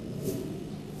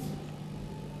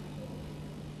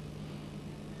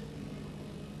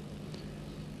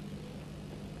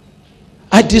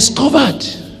 I discovered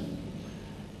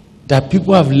that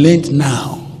people have learned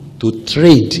now to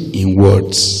trade in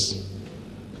words.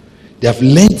 They have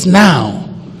learned now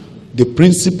the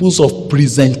principles of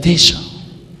presentation.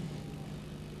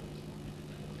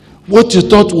 What you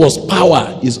thought was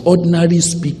power is ordinary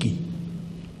speaking.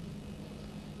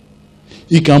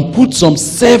 You can put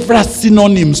several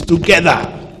synonyms together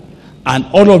and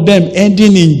all of them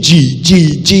ending in G.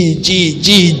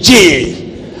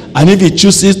 And if he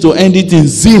chooses to end it in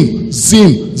zim,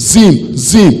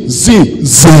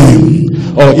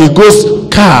 or it goes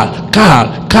car,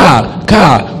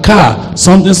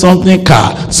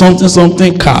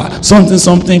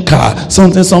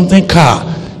 something car.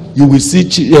 You will see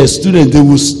students, they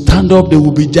will stand up, they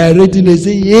will be gyrating, they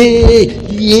say, yeah.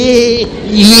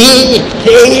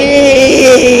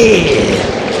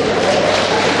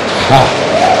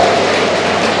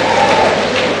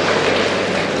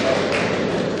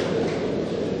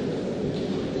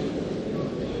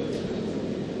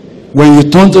 When you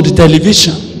turn to the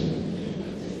television,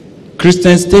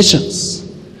 Christian stations,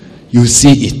 you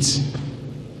see it.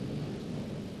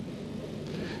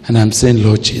 And I'm saying,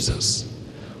 Lord Jesus,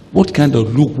 what kind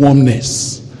of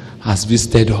lukewarmness has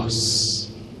visited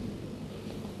us?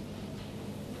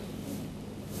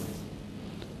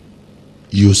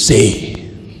 You say.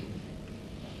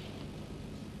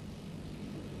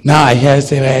 Now I hear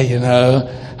say, well,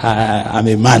 I'm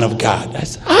a man of God. I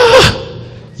say,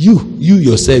 you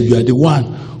yourself, you are the one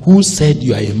who said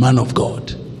you are a man of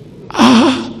God.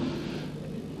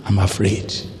 I'm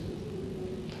afraid.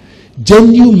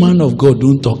 Genuine man of God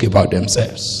don't talk about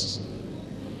themselves.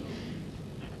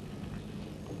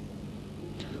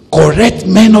 Correct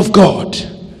men of God,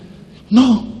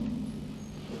 no.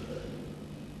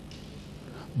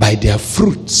 By their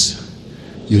fruits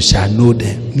you shall know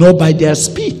them, not by their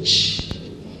speech.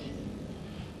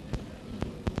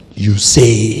 You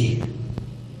say.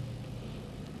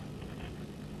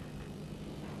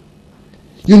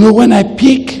 You know, when I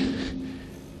pick,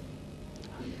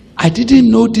 I didn't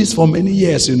know this for many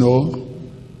years, you know.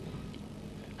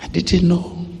 I didn't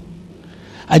know.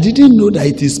 I didn't know that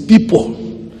it is people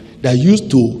that used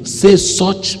to say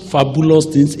such fabulous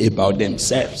things about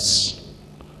themselves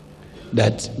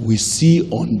that we see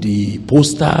on the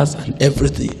posters and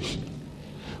everything.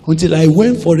 Until I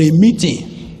went for a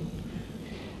meeting.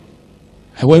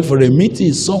 I went for a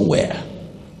meeting somewhere.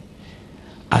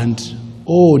 And,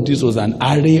 oh, this was an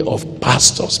array of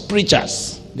pastors,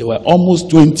 preachers. There were almost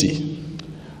 20.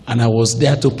 And I was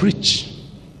there to preach.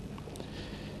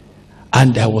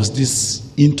 And there was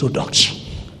this introduction.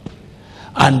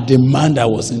 And the man that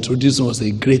was introducing was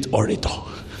a great orator.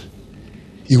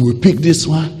 He will pick this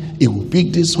one, he will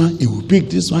pick this one, he will pick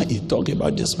this one, he talk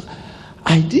about this one.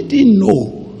 I didn't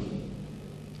know.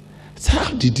 So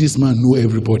how did this man know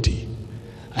everybody?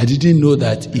 I didn't know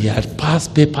that he had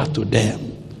passed paper to them,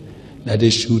 that they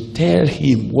should tell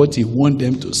him what he want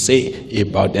them to say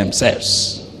about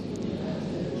themselves.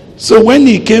 So when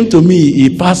he came to me,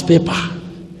 he passed paper.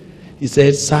 He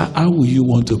said, "Sir, how will you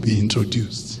want to be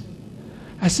introduced?"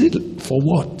 I said, "For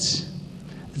what?"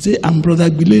 He said, "I'm Brother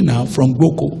Gbile now from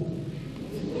Boko."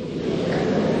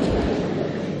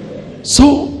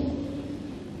 So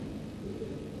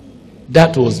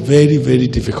that was very, very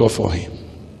difficult for him.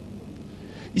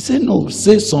 He said, "No,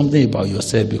 say something about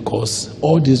yourself, because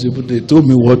all these people, they told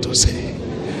me what to say."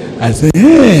 I said,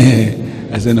 "Hey."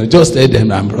 I said, "No, just tell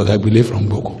them I'm Brother Gbile from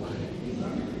Boko."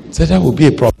 He said, "That would be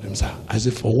a problem, sir." I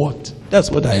said, "For what?" That's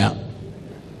what I am.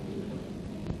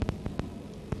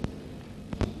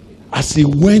 As he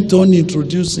went on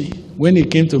introducing, when he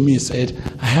came to me, he said,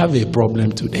 "I have a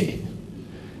problem today."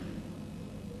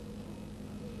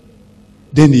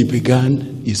 Then he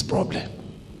began his problem.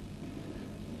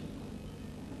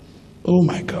 Oh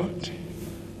my God.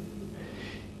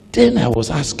 Then I was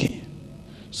asking,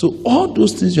 so all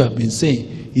those things you have been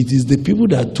saying, it is the people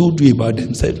that told you about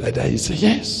themselves like that? He said,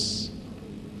 "Yes."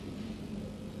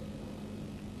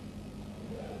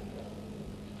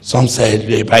 Some said,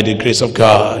 "By the grace of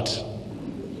God,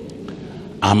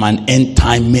 I'm an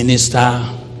end-time minister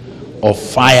of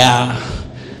fire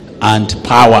and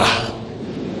power.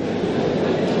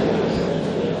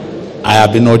 I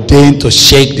have been ordained to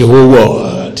shake the whole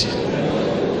world."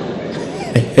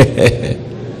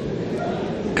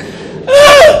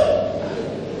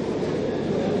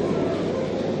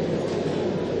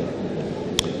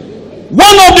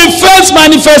 One of the first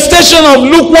manifestations of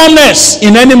lukewarmness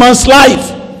in any man's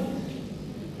life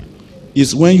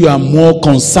is when you are more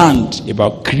concerned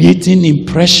about creating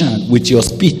impression with your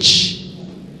speech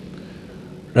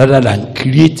rather than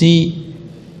creating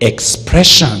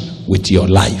expression with your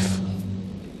life.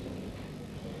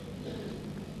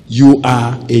 You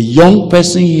are a young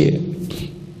person here.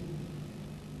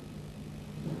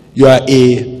 You are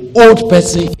an old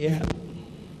person here.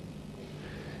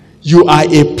 You are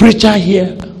a preacher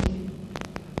here.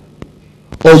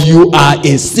 Or you are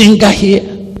a singer here.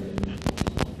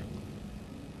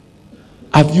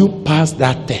 Have you passed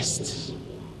that test?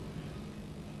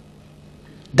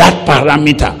 That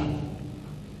parameter?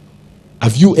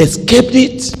 Have you escaped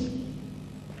it?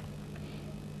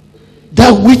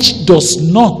 That which does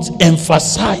not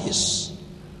emphasize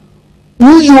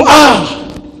who you are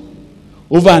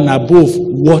over and above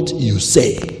what you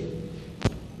say.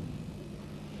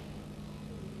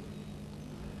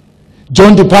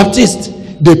 John the Baptist,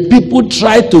 the people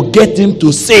tried to get him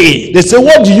to say, they say,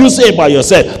 "What do you say about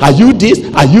yourself? Are you this?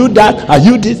 Are you that? Are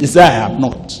you this?" He said, "I am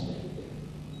not."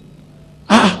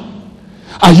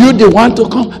 Are you the one to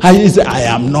come? He said, "I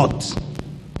am not."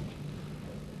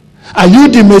 Are you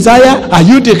the Messiah? Are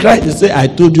you the Christ? He said, "I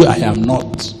told you I am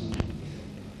not."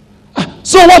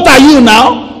 So what are you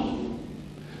now?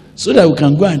 So that we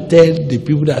can go and tell the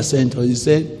people that sent us. He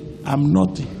said, "I'm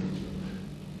nothing.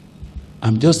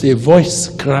 I'm just a voice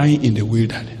crying in the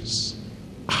wilderness."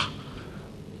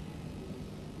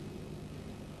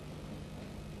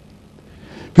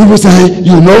 People say,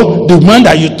 "You know, the man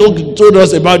that you told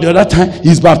us about the other time,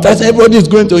 he's baptized. Everybody is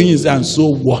going to him." He said, "And so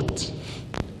what?"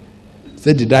 He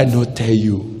said, "Did I not tell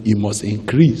you, he must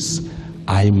increase,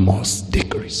 I must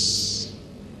decrease."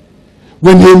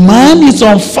 When a man is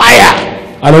on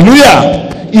fire,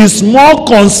 hallelujah, is more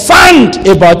concerned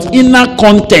about inner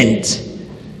content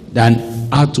than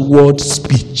outward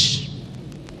speech.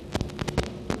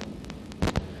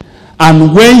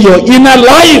 And when your inner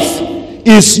life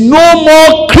is no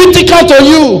more critical to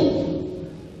you,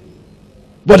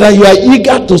 but that you are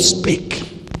eager to speak,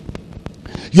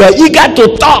 you are eager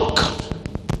to talk,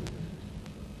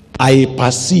 I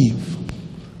perceive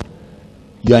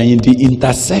you are in the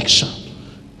intersection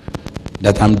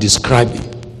that I'm describing.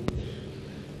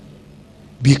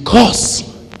 Because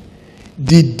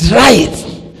the drive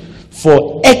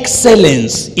for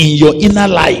excellence in your inner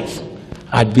life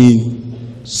had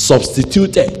been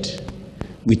substituted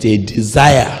with a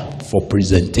desire for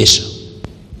presentation.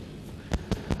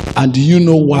 And do you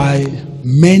know why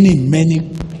many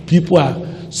people are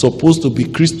supposed to be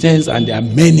Christians, and there are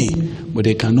many, but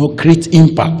they cannot create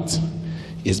impact?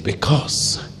 It's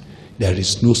because there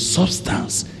is no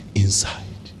substance inside.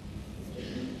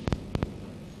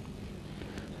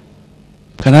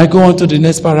 Can I go on to the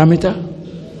next parameter?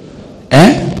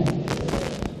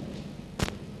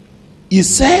 He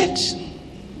said,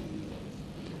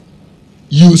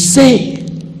 you say,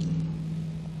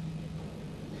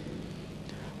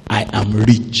 I am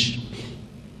rich.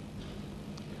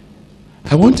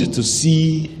 I want you to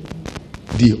see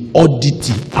the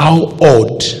oddity, how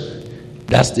odd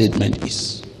that statement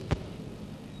is.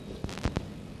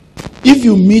 If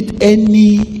you meet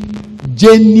any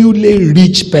genuinely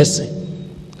rich person,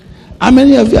 how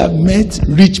many of you have met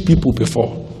rich people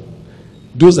before?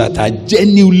 Those that are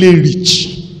genuinely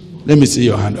rich. Let me see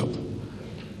your hand up.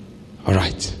 All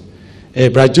right.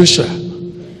 Brother Joshua,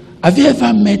 have you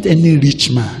ever met any rich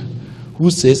man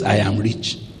who says, I am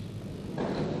rich?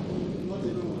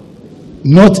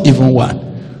 Not even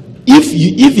one. If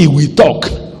he will talk,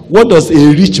 what does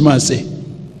a rich man say?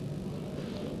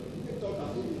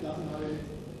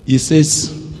 He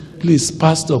says, please,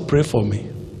 pastor, pray for me.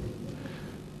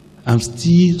 I'm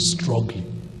still struggling.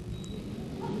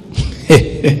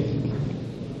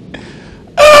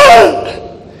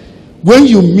 When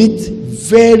you meet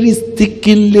very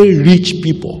stickingly rich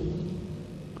people,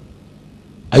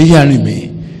 are you hearing me?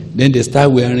 Then they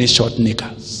start wearing short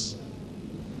knickers.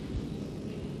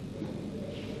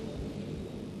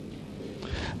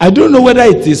 I don't know whether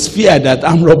it is fear that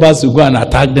armed robbers will go and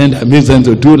attack them that makes them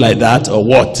to do like that or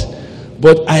what.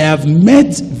 But I have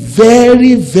met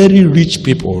very, very rich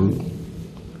people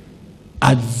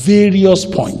at various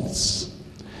points,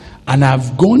 and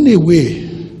I've gone away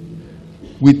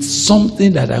with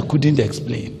something that I couldn't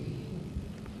explain.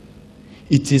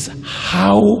 It is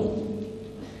how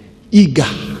eager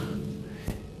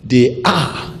they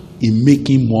are in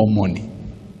making more money.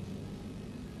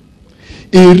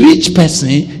 A rich person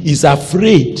is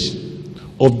afraid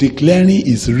of declaring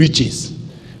his riches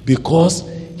because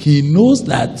he knows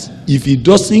that if he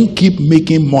doesn't keep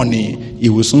making money, he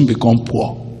will soon become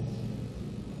poor.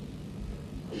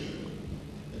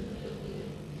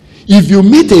 If you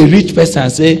meet a rich person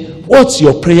and say, what's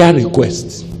your prayer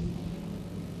request?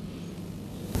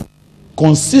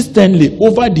 Consistently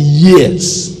over the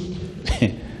years,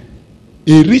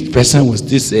 a rich person will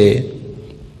still say,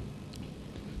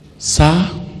 sir,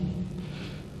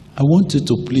 I want you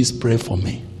to please pray for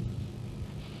me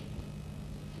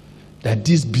that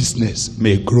this business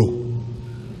may grow.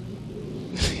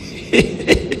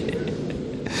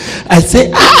 I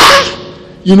say,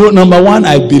 you know, number one,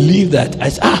 I believe that. I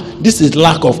say, this is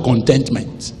lack of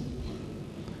contentment.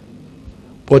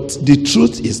 But the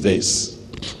truth is this.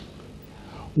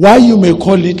 Why you may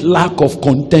call it lack of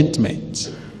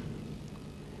contentment,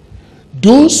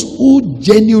 those who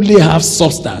genuinely have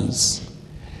substance,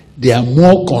 they are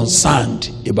more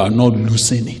concerned about not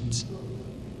losing it.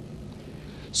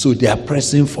 So they are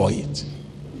pressing for it.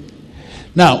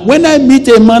 Now, when I meet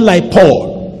a man like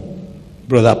Paul,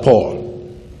 Brother Paul,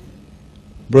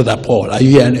 are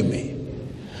you hearing me?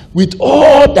 With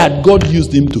all that God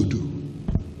used him to do,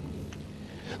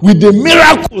 with the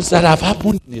miracles that have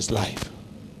happened in his life,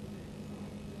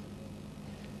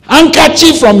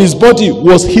 handkerchief from his body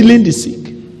was healing the sick.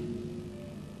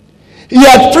 He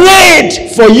had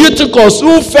prayed for Eutychus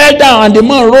who fell down and the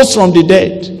man rose from the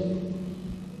dead.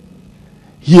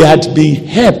 He had been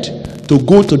helped to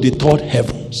go to the third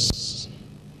heavens.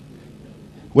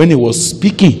 When he was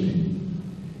speaking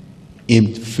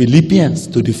in Philippians,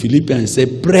 to the Philippians, he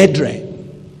said, brethren,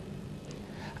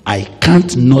 I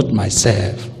count not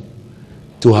myself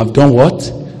to have done what?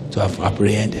 To have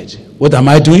apprehended. What am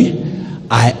I doing?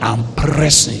 I am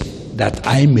pressing that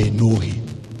I may know him.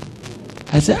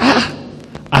 I said,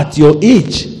 at your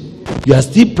age, you are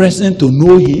still pressing to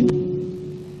know him?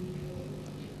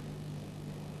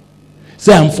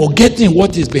 Say, I'm forgetting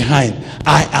what is behind.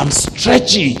 I am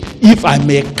stretching if I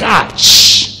may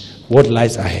catch what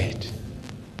lies ahead.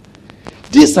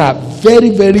 These are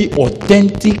very, very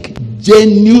authentic,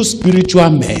 genuine spiritual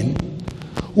men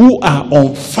who are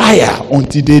on fire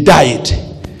until they died.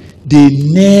 They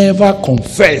never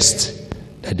confessed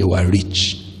that they were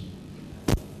rich.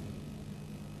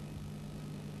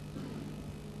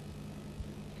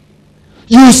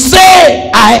 You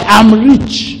say, I am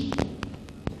rich.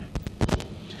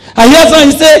 I hear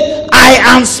someone say, I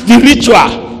am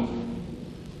spiritual.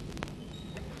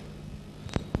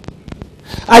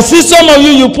 I see some of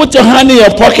you put your hand in your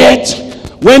pocket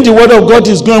when the word of God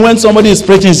is going, when somebody is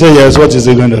preaching, you say, yes, what is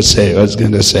he going to say? What's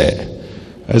going to say?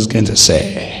 What's going to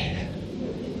say?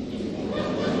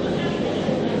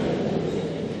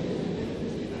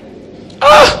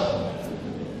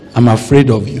 I'm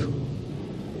afraid of you.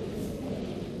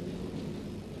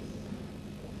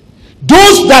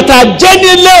 Those that are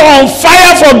genuinely on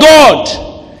fire for God,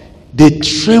 they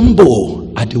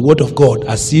tremble at the word of God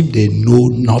as if they know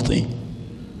nothing.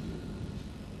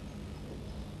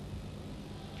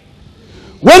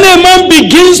 When a man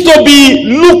begins to be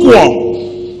lukewarm,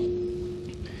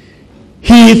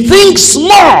 he thinks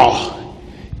more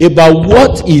about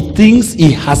what he thinks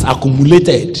he has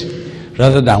accumulated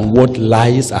rather than what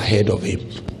lies ahead of him.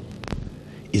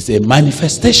 It's a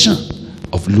manifestation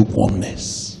of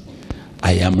lukewarmness.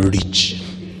 I am rich.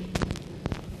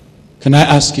 Can I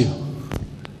ask you,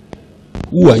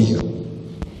 who are you?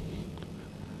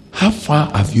 How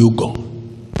far have you gone?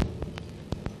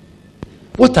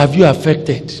 What have you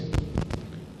affected?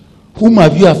 Whom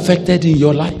have you affected in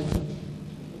your life?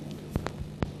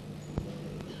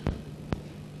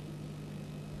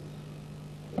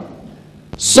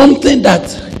 Something that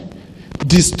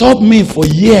disturbed me for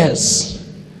years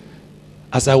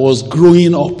as I was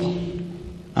growing up.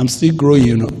 I'm still growing,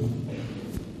 you know.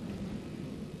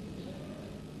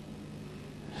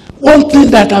 One thing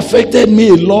that affected me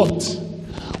a lot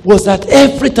was that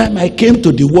every time I came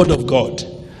to the Word of God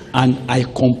and I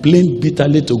complained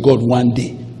bitterly to God one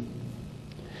day,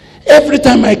 every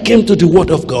time I came to the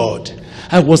Word of God,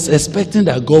 I was expecting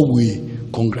that God will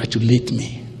congratulate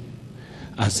me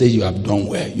and say, you have done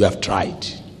well, you have tried.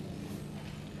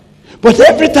 But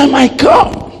every time I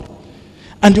come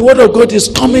and the word of God is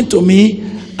coming to me,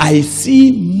 I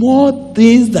see more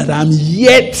things that I'm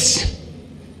yet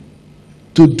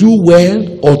to do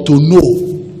well or to know.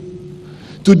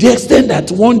 To the extent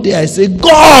that one day I say,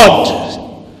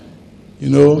 God, you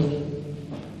know,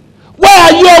 why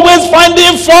are you always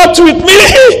finding fault with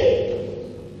me?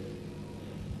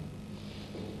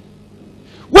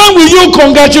 When will you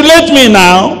congratulate me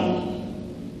now?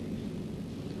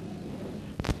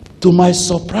 To my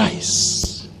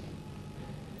surprise,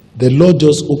 the Lord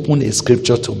just opened a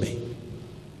scripture to me.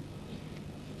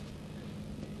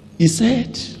 He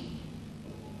said,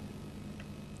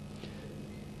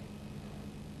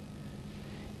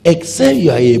 except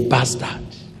you are a bastard,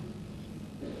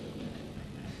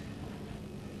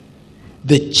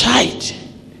 the child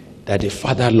that the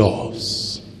father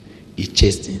loves, he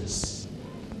chastens.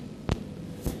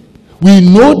 We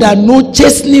know that no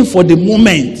chastening for the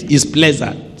moment is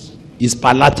pleasant, is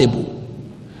palatable,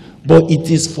 but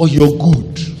it is for your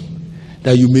good,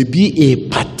 that you may be a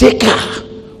partaker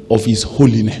of his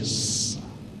holiness.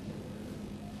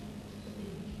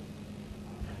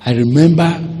 I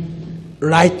remember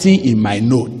writing in my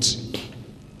note,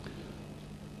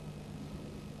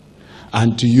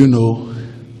 and do you know,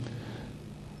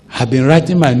 I've been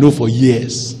writing my note for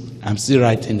years. I'm still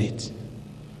writing it.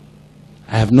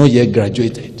 I have not yet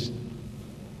graduated.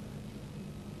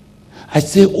 I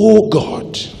say, oh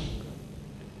God,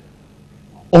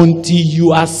 until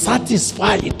you are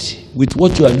satisfied with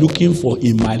what you are looking for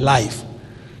in my life,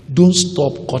 don't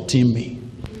stop cutting me.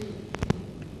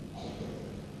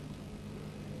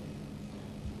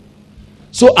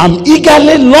 So I'm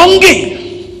eagerly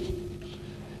longing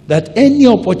that any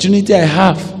opportunity I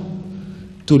have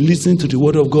to listen to the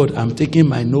word of God, I'm taking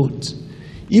my note.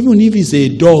 Even if it's a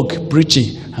dog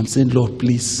preaching, I'm saying, Lord,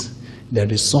 please, there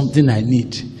is something I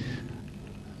need.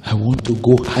 I want to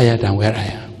go higher than where I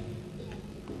am.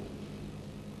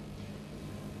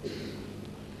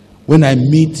 When I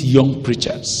meet young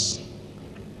preachers,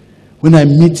 when I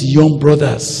meet young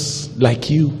brothers like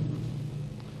you,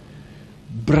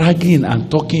 bragging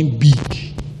and talking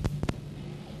big,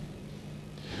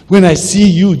 when I see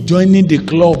you joining the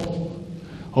club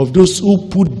of those who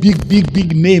put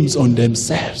big names on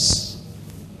themselves,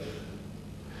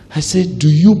 I said, do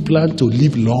you plan to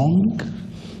live long?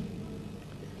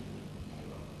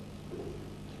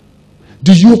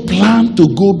 Do you plan to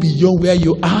go beyond where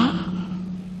you are?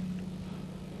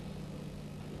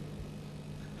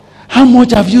 How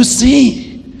much have you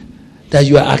seen that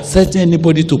you are accepting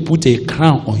anybody to put a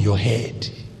crown on your head?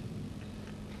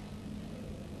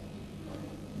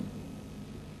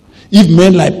 If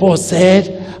men like Paul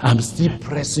said, I'm still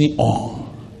pressing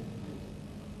on.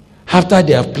 After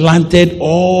they have planted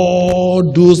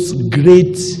all those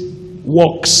great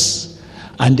works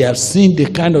and they have seen the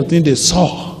kind of thing they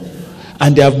saw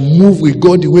and they have moved with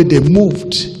God the way they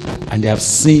moved, and they have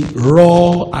seen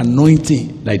raw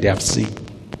anointing like they have seen.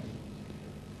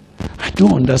 I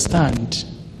don't understand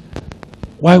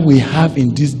why we have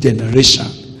in this generation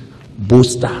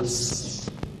boasters,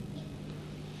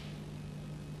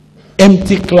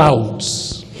 empty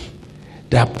clouds.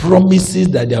 There are promises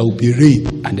that there will be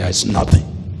rain and there is nothing.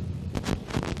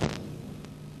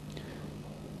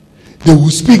 They will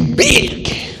speak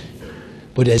big,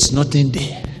 but there's nothing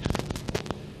there.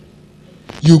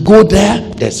 You go there,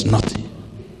 there's nothing.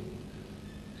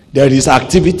 There is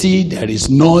activity, there is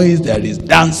noise, there is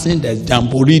dancing, there's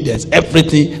jamboree, there's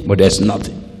everything, but there's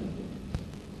nothing.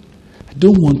 I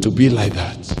don't want to be like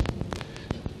that.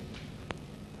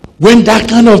 When that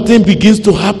kind of thing begins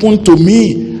to happen to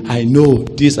me, I know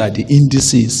these are the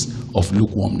indices of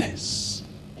lukewarmness.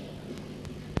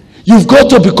 You've got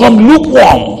to become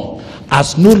lukewarm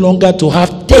as no longer to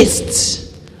have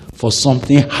taste for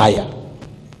something higher.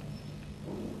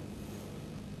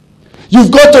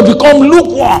 You've got to become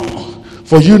lukewarm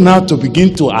for you now to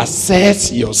begin to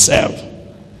assess yourself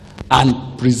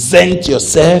and present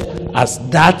yourself as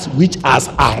that which has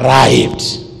arrived.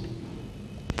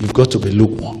 You've got to be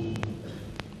lukewarm.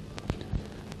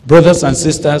 Brothers and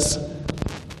sisters,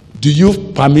 do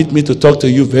you permit me to talk to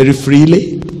you very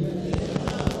freely?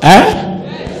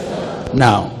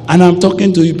 Now, and I'm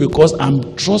talking to you because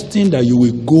I'm trusting that you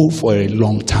will go for a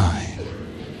long time.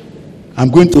 I'm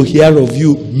going to hear of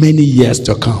you many years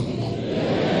to come.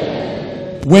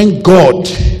 When God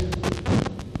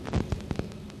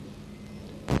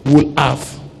will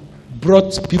have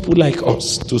brought people like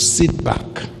us to sit back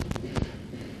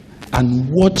and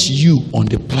watch you on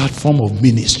the platform of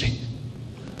ministry,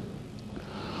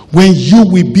 when you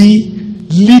will be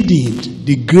leading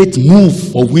the great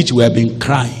move for which we have been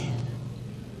crying,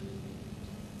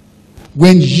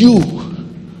 when you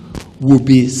will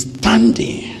be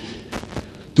standing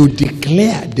to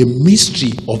declare the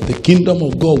mystery of the kingdom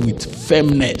of God with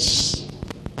firmness,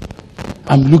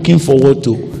 I'm looking forward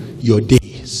to your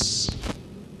days.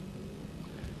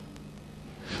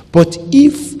 But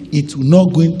if it's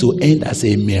not going to end as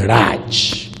a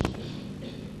mirage,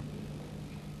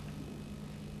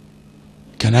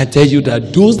 can I tell you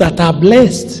that those that are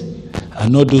blessed are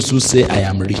not those who say, I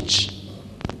am rich.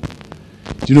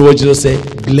 Do you know what Jesus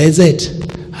said? Blessed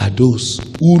are those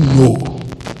who know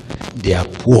they are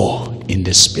poor in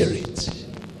the spirit,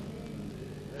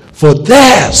 for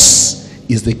theirs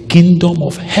is the kingdom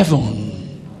of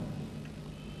heaven.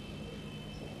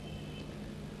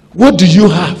 What do you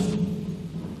have?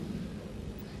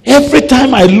 Every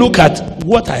time I look at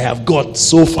what I have got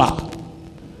so far,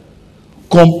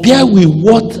 compare with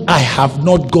what I have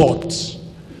not got,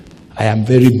 I am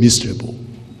very miserable.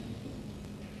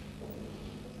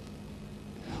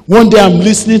 One day I'm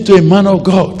listening to a man of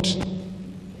God.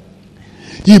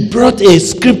 He brought a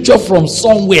scripture from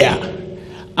somewhere,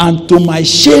 and to my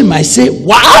shame I say,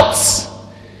 what?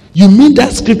 You mean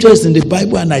that scripture is in the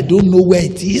Bible and I don't know where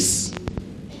it is?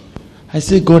 I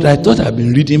say, God, I thought I've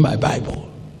been reading my Bible.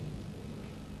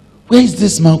 Where is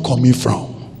this man coming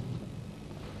from?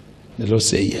 The Lord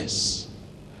say, yes.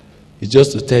 It's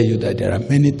just to tell you that there are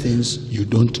many things you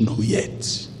don't know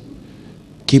yet.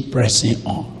 Keep pressing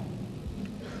on.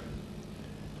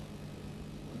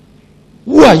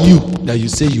 Who are you that you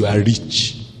say you are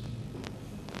rich?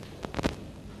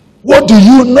 What do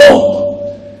you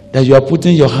know that you are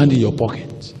putting your hand in your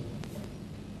pocket?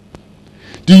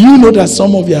 Do you know that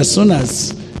some of you, as soon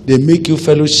as they make you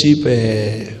fellowship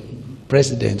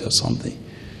president or something,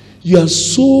 you are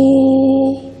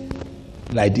so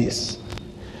like this?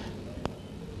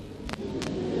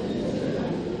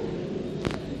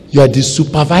 You are the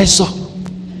supervisor.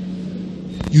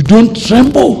 You don't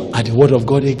tremble at the word of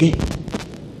God again.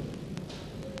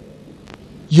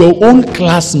 Your own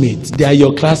classmates, they are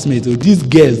your classmates. Oh, these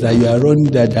girls that you are running,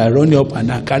 that are running up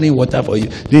and are carrying water for you,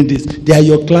 doing this, they are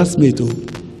your classmates. Oh.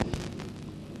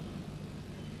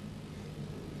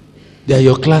 They are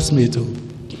your classmates. Oh.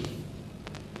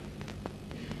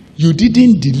 You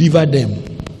didn't deliver them.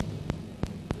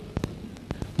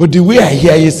 But the way I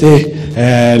hear you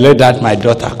say, let that my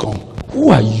daughter come. Who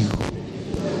are you?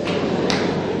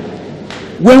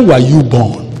 When were you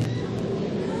born?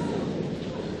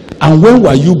 And when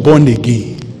were you born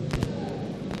again?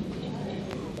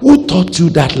 Who taught you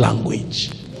that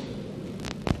language?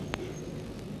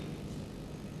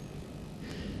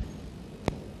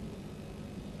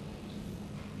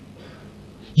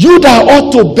 You that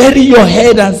ought to bury your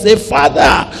head and say,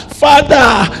 Father,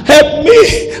 Father, help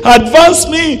me, advance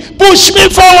me, push me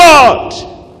forward.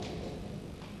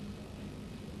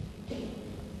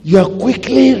 You are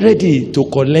quickly ready to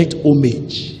collect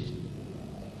homage.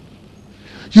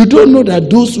 You don't know that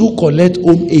those who collect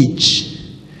home age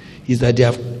is that they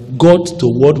have got to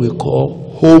what we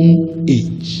call home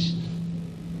age.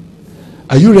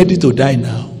 Are you ready to die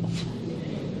now?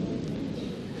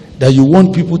 That you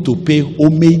want people to pay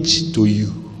homage to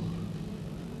you.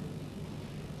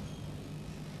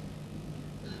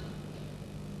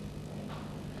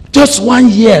 Just 1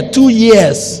 year, 2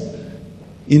 years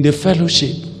in the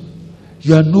fellowship,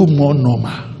 you are no more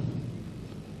normal.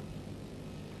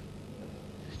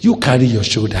 You carry your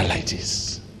shoulder like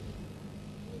this.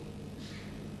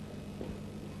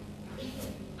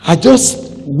 I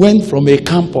just went from a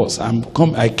campus.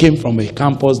 I came from a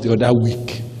campus the other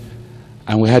week,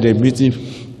 and we had a meeting,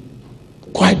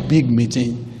 quite big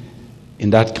meeting in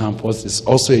that campus. It's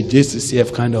also a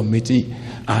JCCF kind of meeting,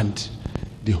 and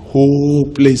the whole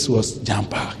place was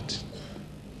jam-packed.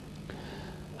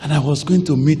 And I was going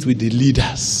to meet with the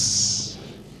leaders.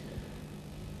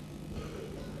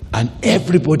 And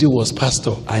everybody was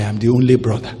pastor. I am the only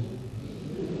brother.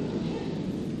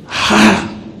 Ha!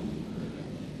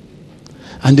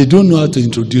 And they don't know how to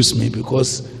introduce me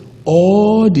because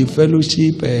all the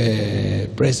fellowship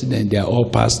president, they are all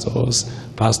pastors,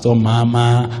 Pastor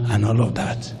Mama, and all of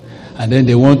that. And then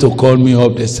they want to call me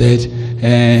up. They said,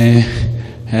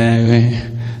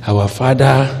 our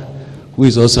father, who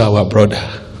is also our brother.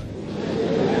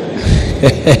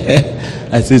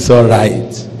 I said, it's all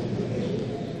right.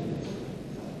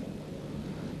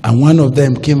 And one of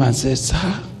them came and said,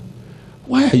 sir,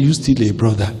 why are you still a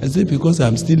brother? I said, because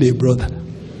I'm still a brother.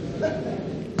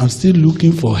 I'm still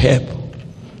looking for help.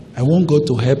 I want God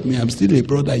to help me. I'm still a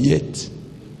brother yet.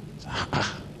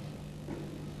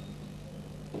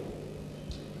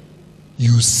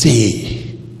 You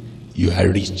say you are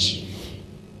rich.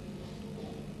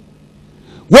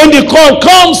 When the call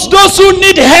comes, those who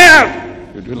need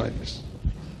help, you do like this.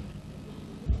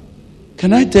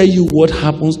 Can I tell you what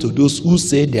happens to those who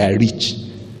say they are rich?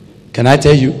 Can I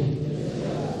tell you?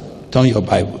 Turn your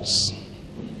Bibles.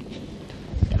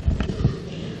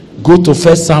 Go to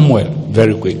 1 Samuel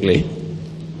very quickly.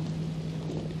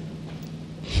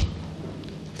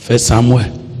 1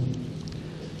 Samuel.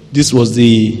 This was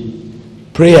the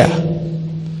prayer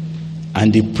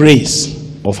and the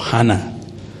praise of Hannah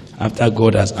after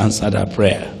God has answered her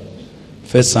prayer.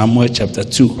 1 Samuel chapter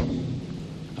 2.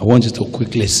 I want you to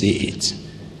quickly see it.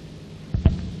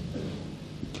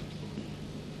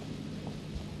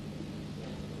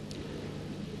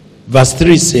 Verse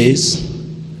 3 says,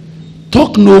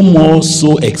 talk no more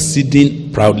so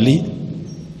exceeding proudly.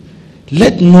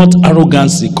 Let not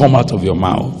arrogancy come out of your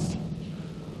mouth.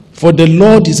 For the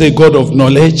Lord is a God of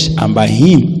knowledge, and by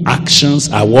him actions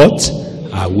are what?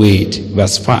 Are weighed.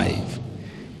 Verse 5.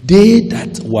 They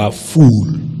that were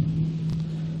full,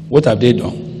 what have they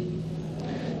done?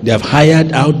 They have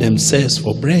hired out themselves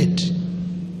for bread.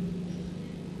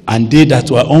 And they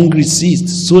that were hungry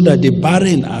ceased, so that the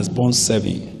barren has borne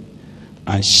 7.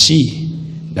 And she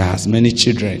that has many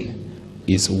children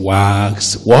is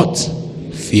waxed what?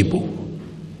 Feeble.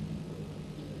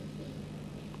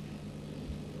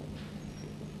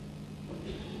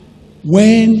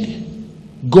 When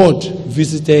God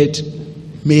visited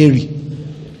Mary,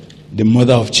 the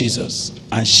mother of Jesus,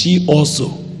 and she also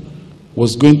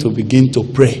was going to begin to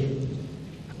pray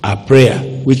a prayer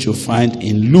which you find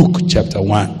in Luke chapter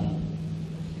 1.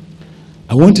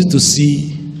 I want you to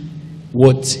see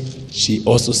what she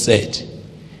also said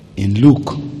in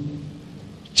Luke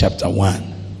chapter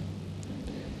 1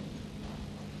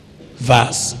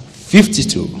 verse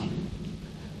 52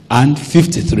 and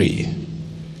 53.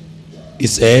 He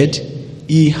said,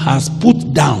 he has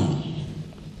put down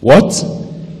what?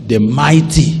 The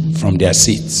mighty from their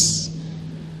seats,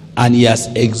 and he has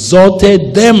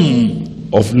exalted them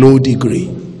of low degree.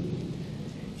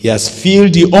 He has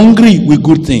filled the hungry with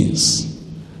good things,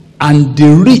 and the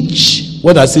rich,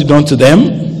 what has he done to them?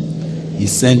 He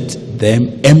sent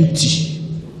them empty.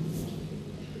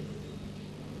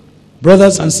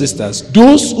 Brothers and sisters,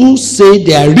 those who say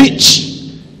they are rich,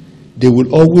 they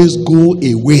will always go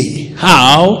away.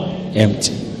 How?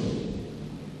 Empty.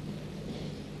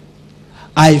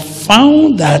 I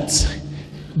found that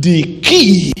the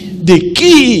key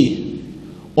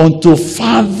unto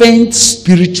fervent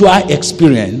spiritual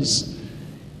experience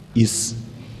is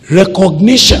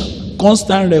recognition,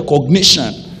 constant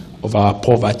recognition of our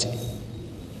poverty.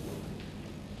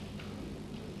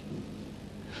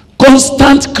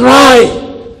 Constant cry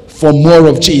for more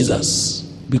of Jesus,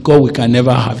 because we can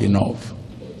never have enough.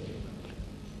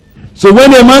 So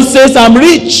when a man says, I'm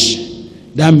rich,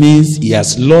 that means he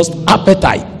has lost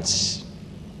appetite.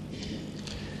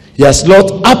 He has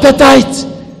lost appetite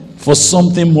for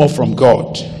something more from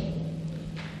God.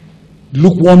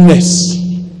 Lukewarmness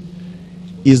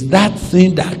is that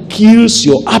thing that kills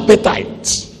your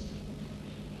appetite.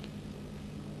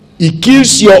 It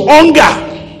kills your hunger.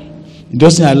 It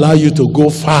doesn't allow you to go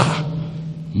far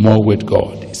more with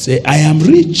God. He said, I am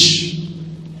rich.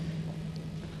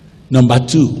 Number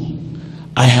 2,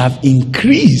 I have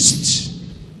increased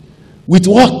with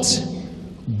what?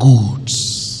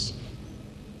 Goods.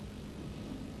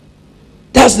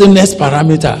 That's the next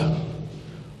parameter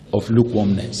of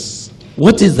lukewarmness.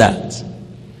 What is that?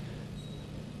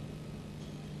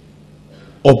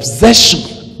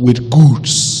 Obsession with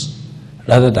goods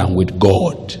rather than with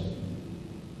God.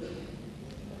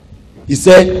 He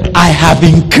said, I have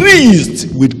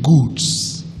increased with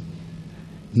goods,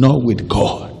 not with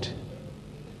God.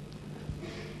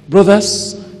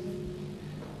 Brothers,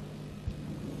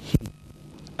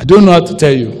 I don't know how to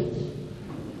tell you,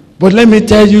 but let me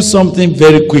tell you something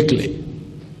very quickly.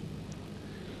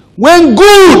 When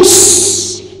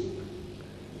goods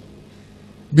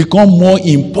become more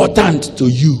important to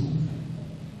you,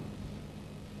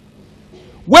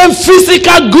 when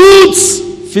physical goods,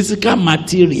 physical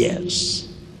materials,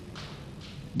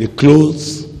 the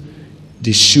clothes,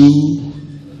 the shoe,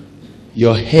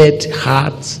 your head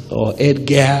hat or head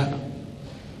gear,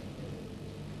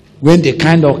 when the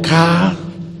kind of car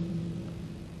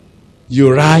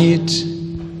you ride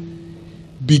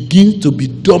begin to be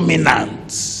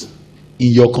dominant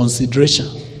in your consideration,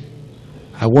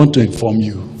 I want to inform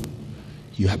you,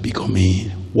 you are becoming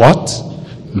what?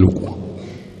 Lukewarm.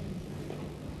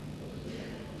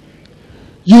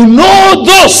 You know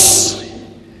those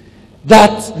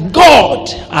that God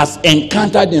has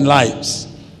encountered in lives.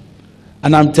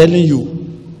 And I'm telling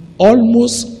you,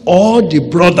 almost all the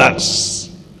brothers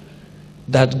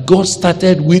that God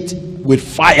started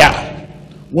with fire,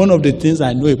 one of the things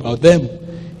I know about them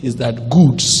is that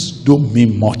goods don't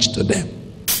mean much to them.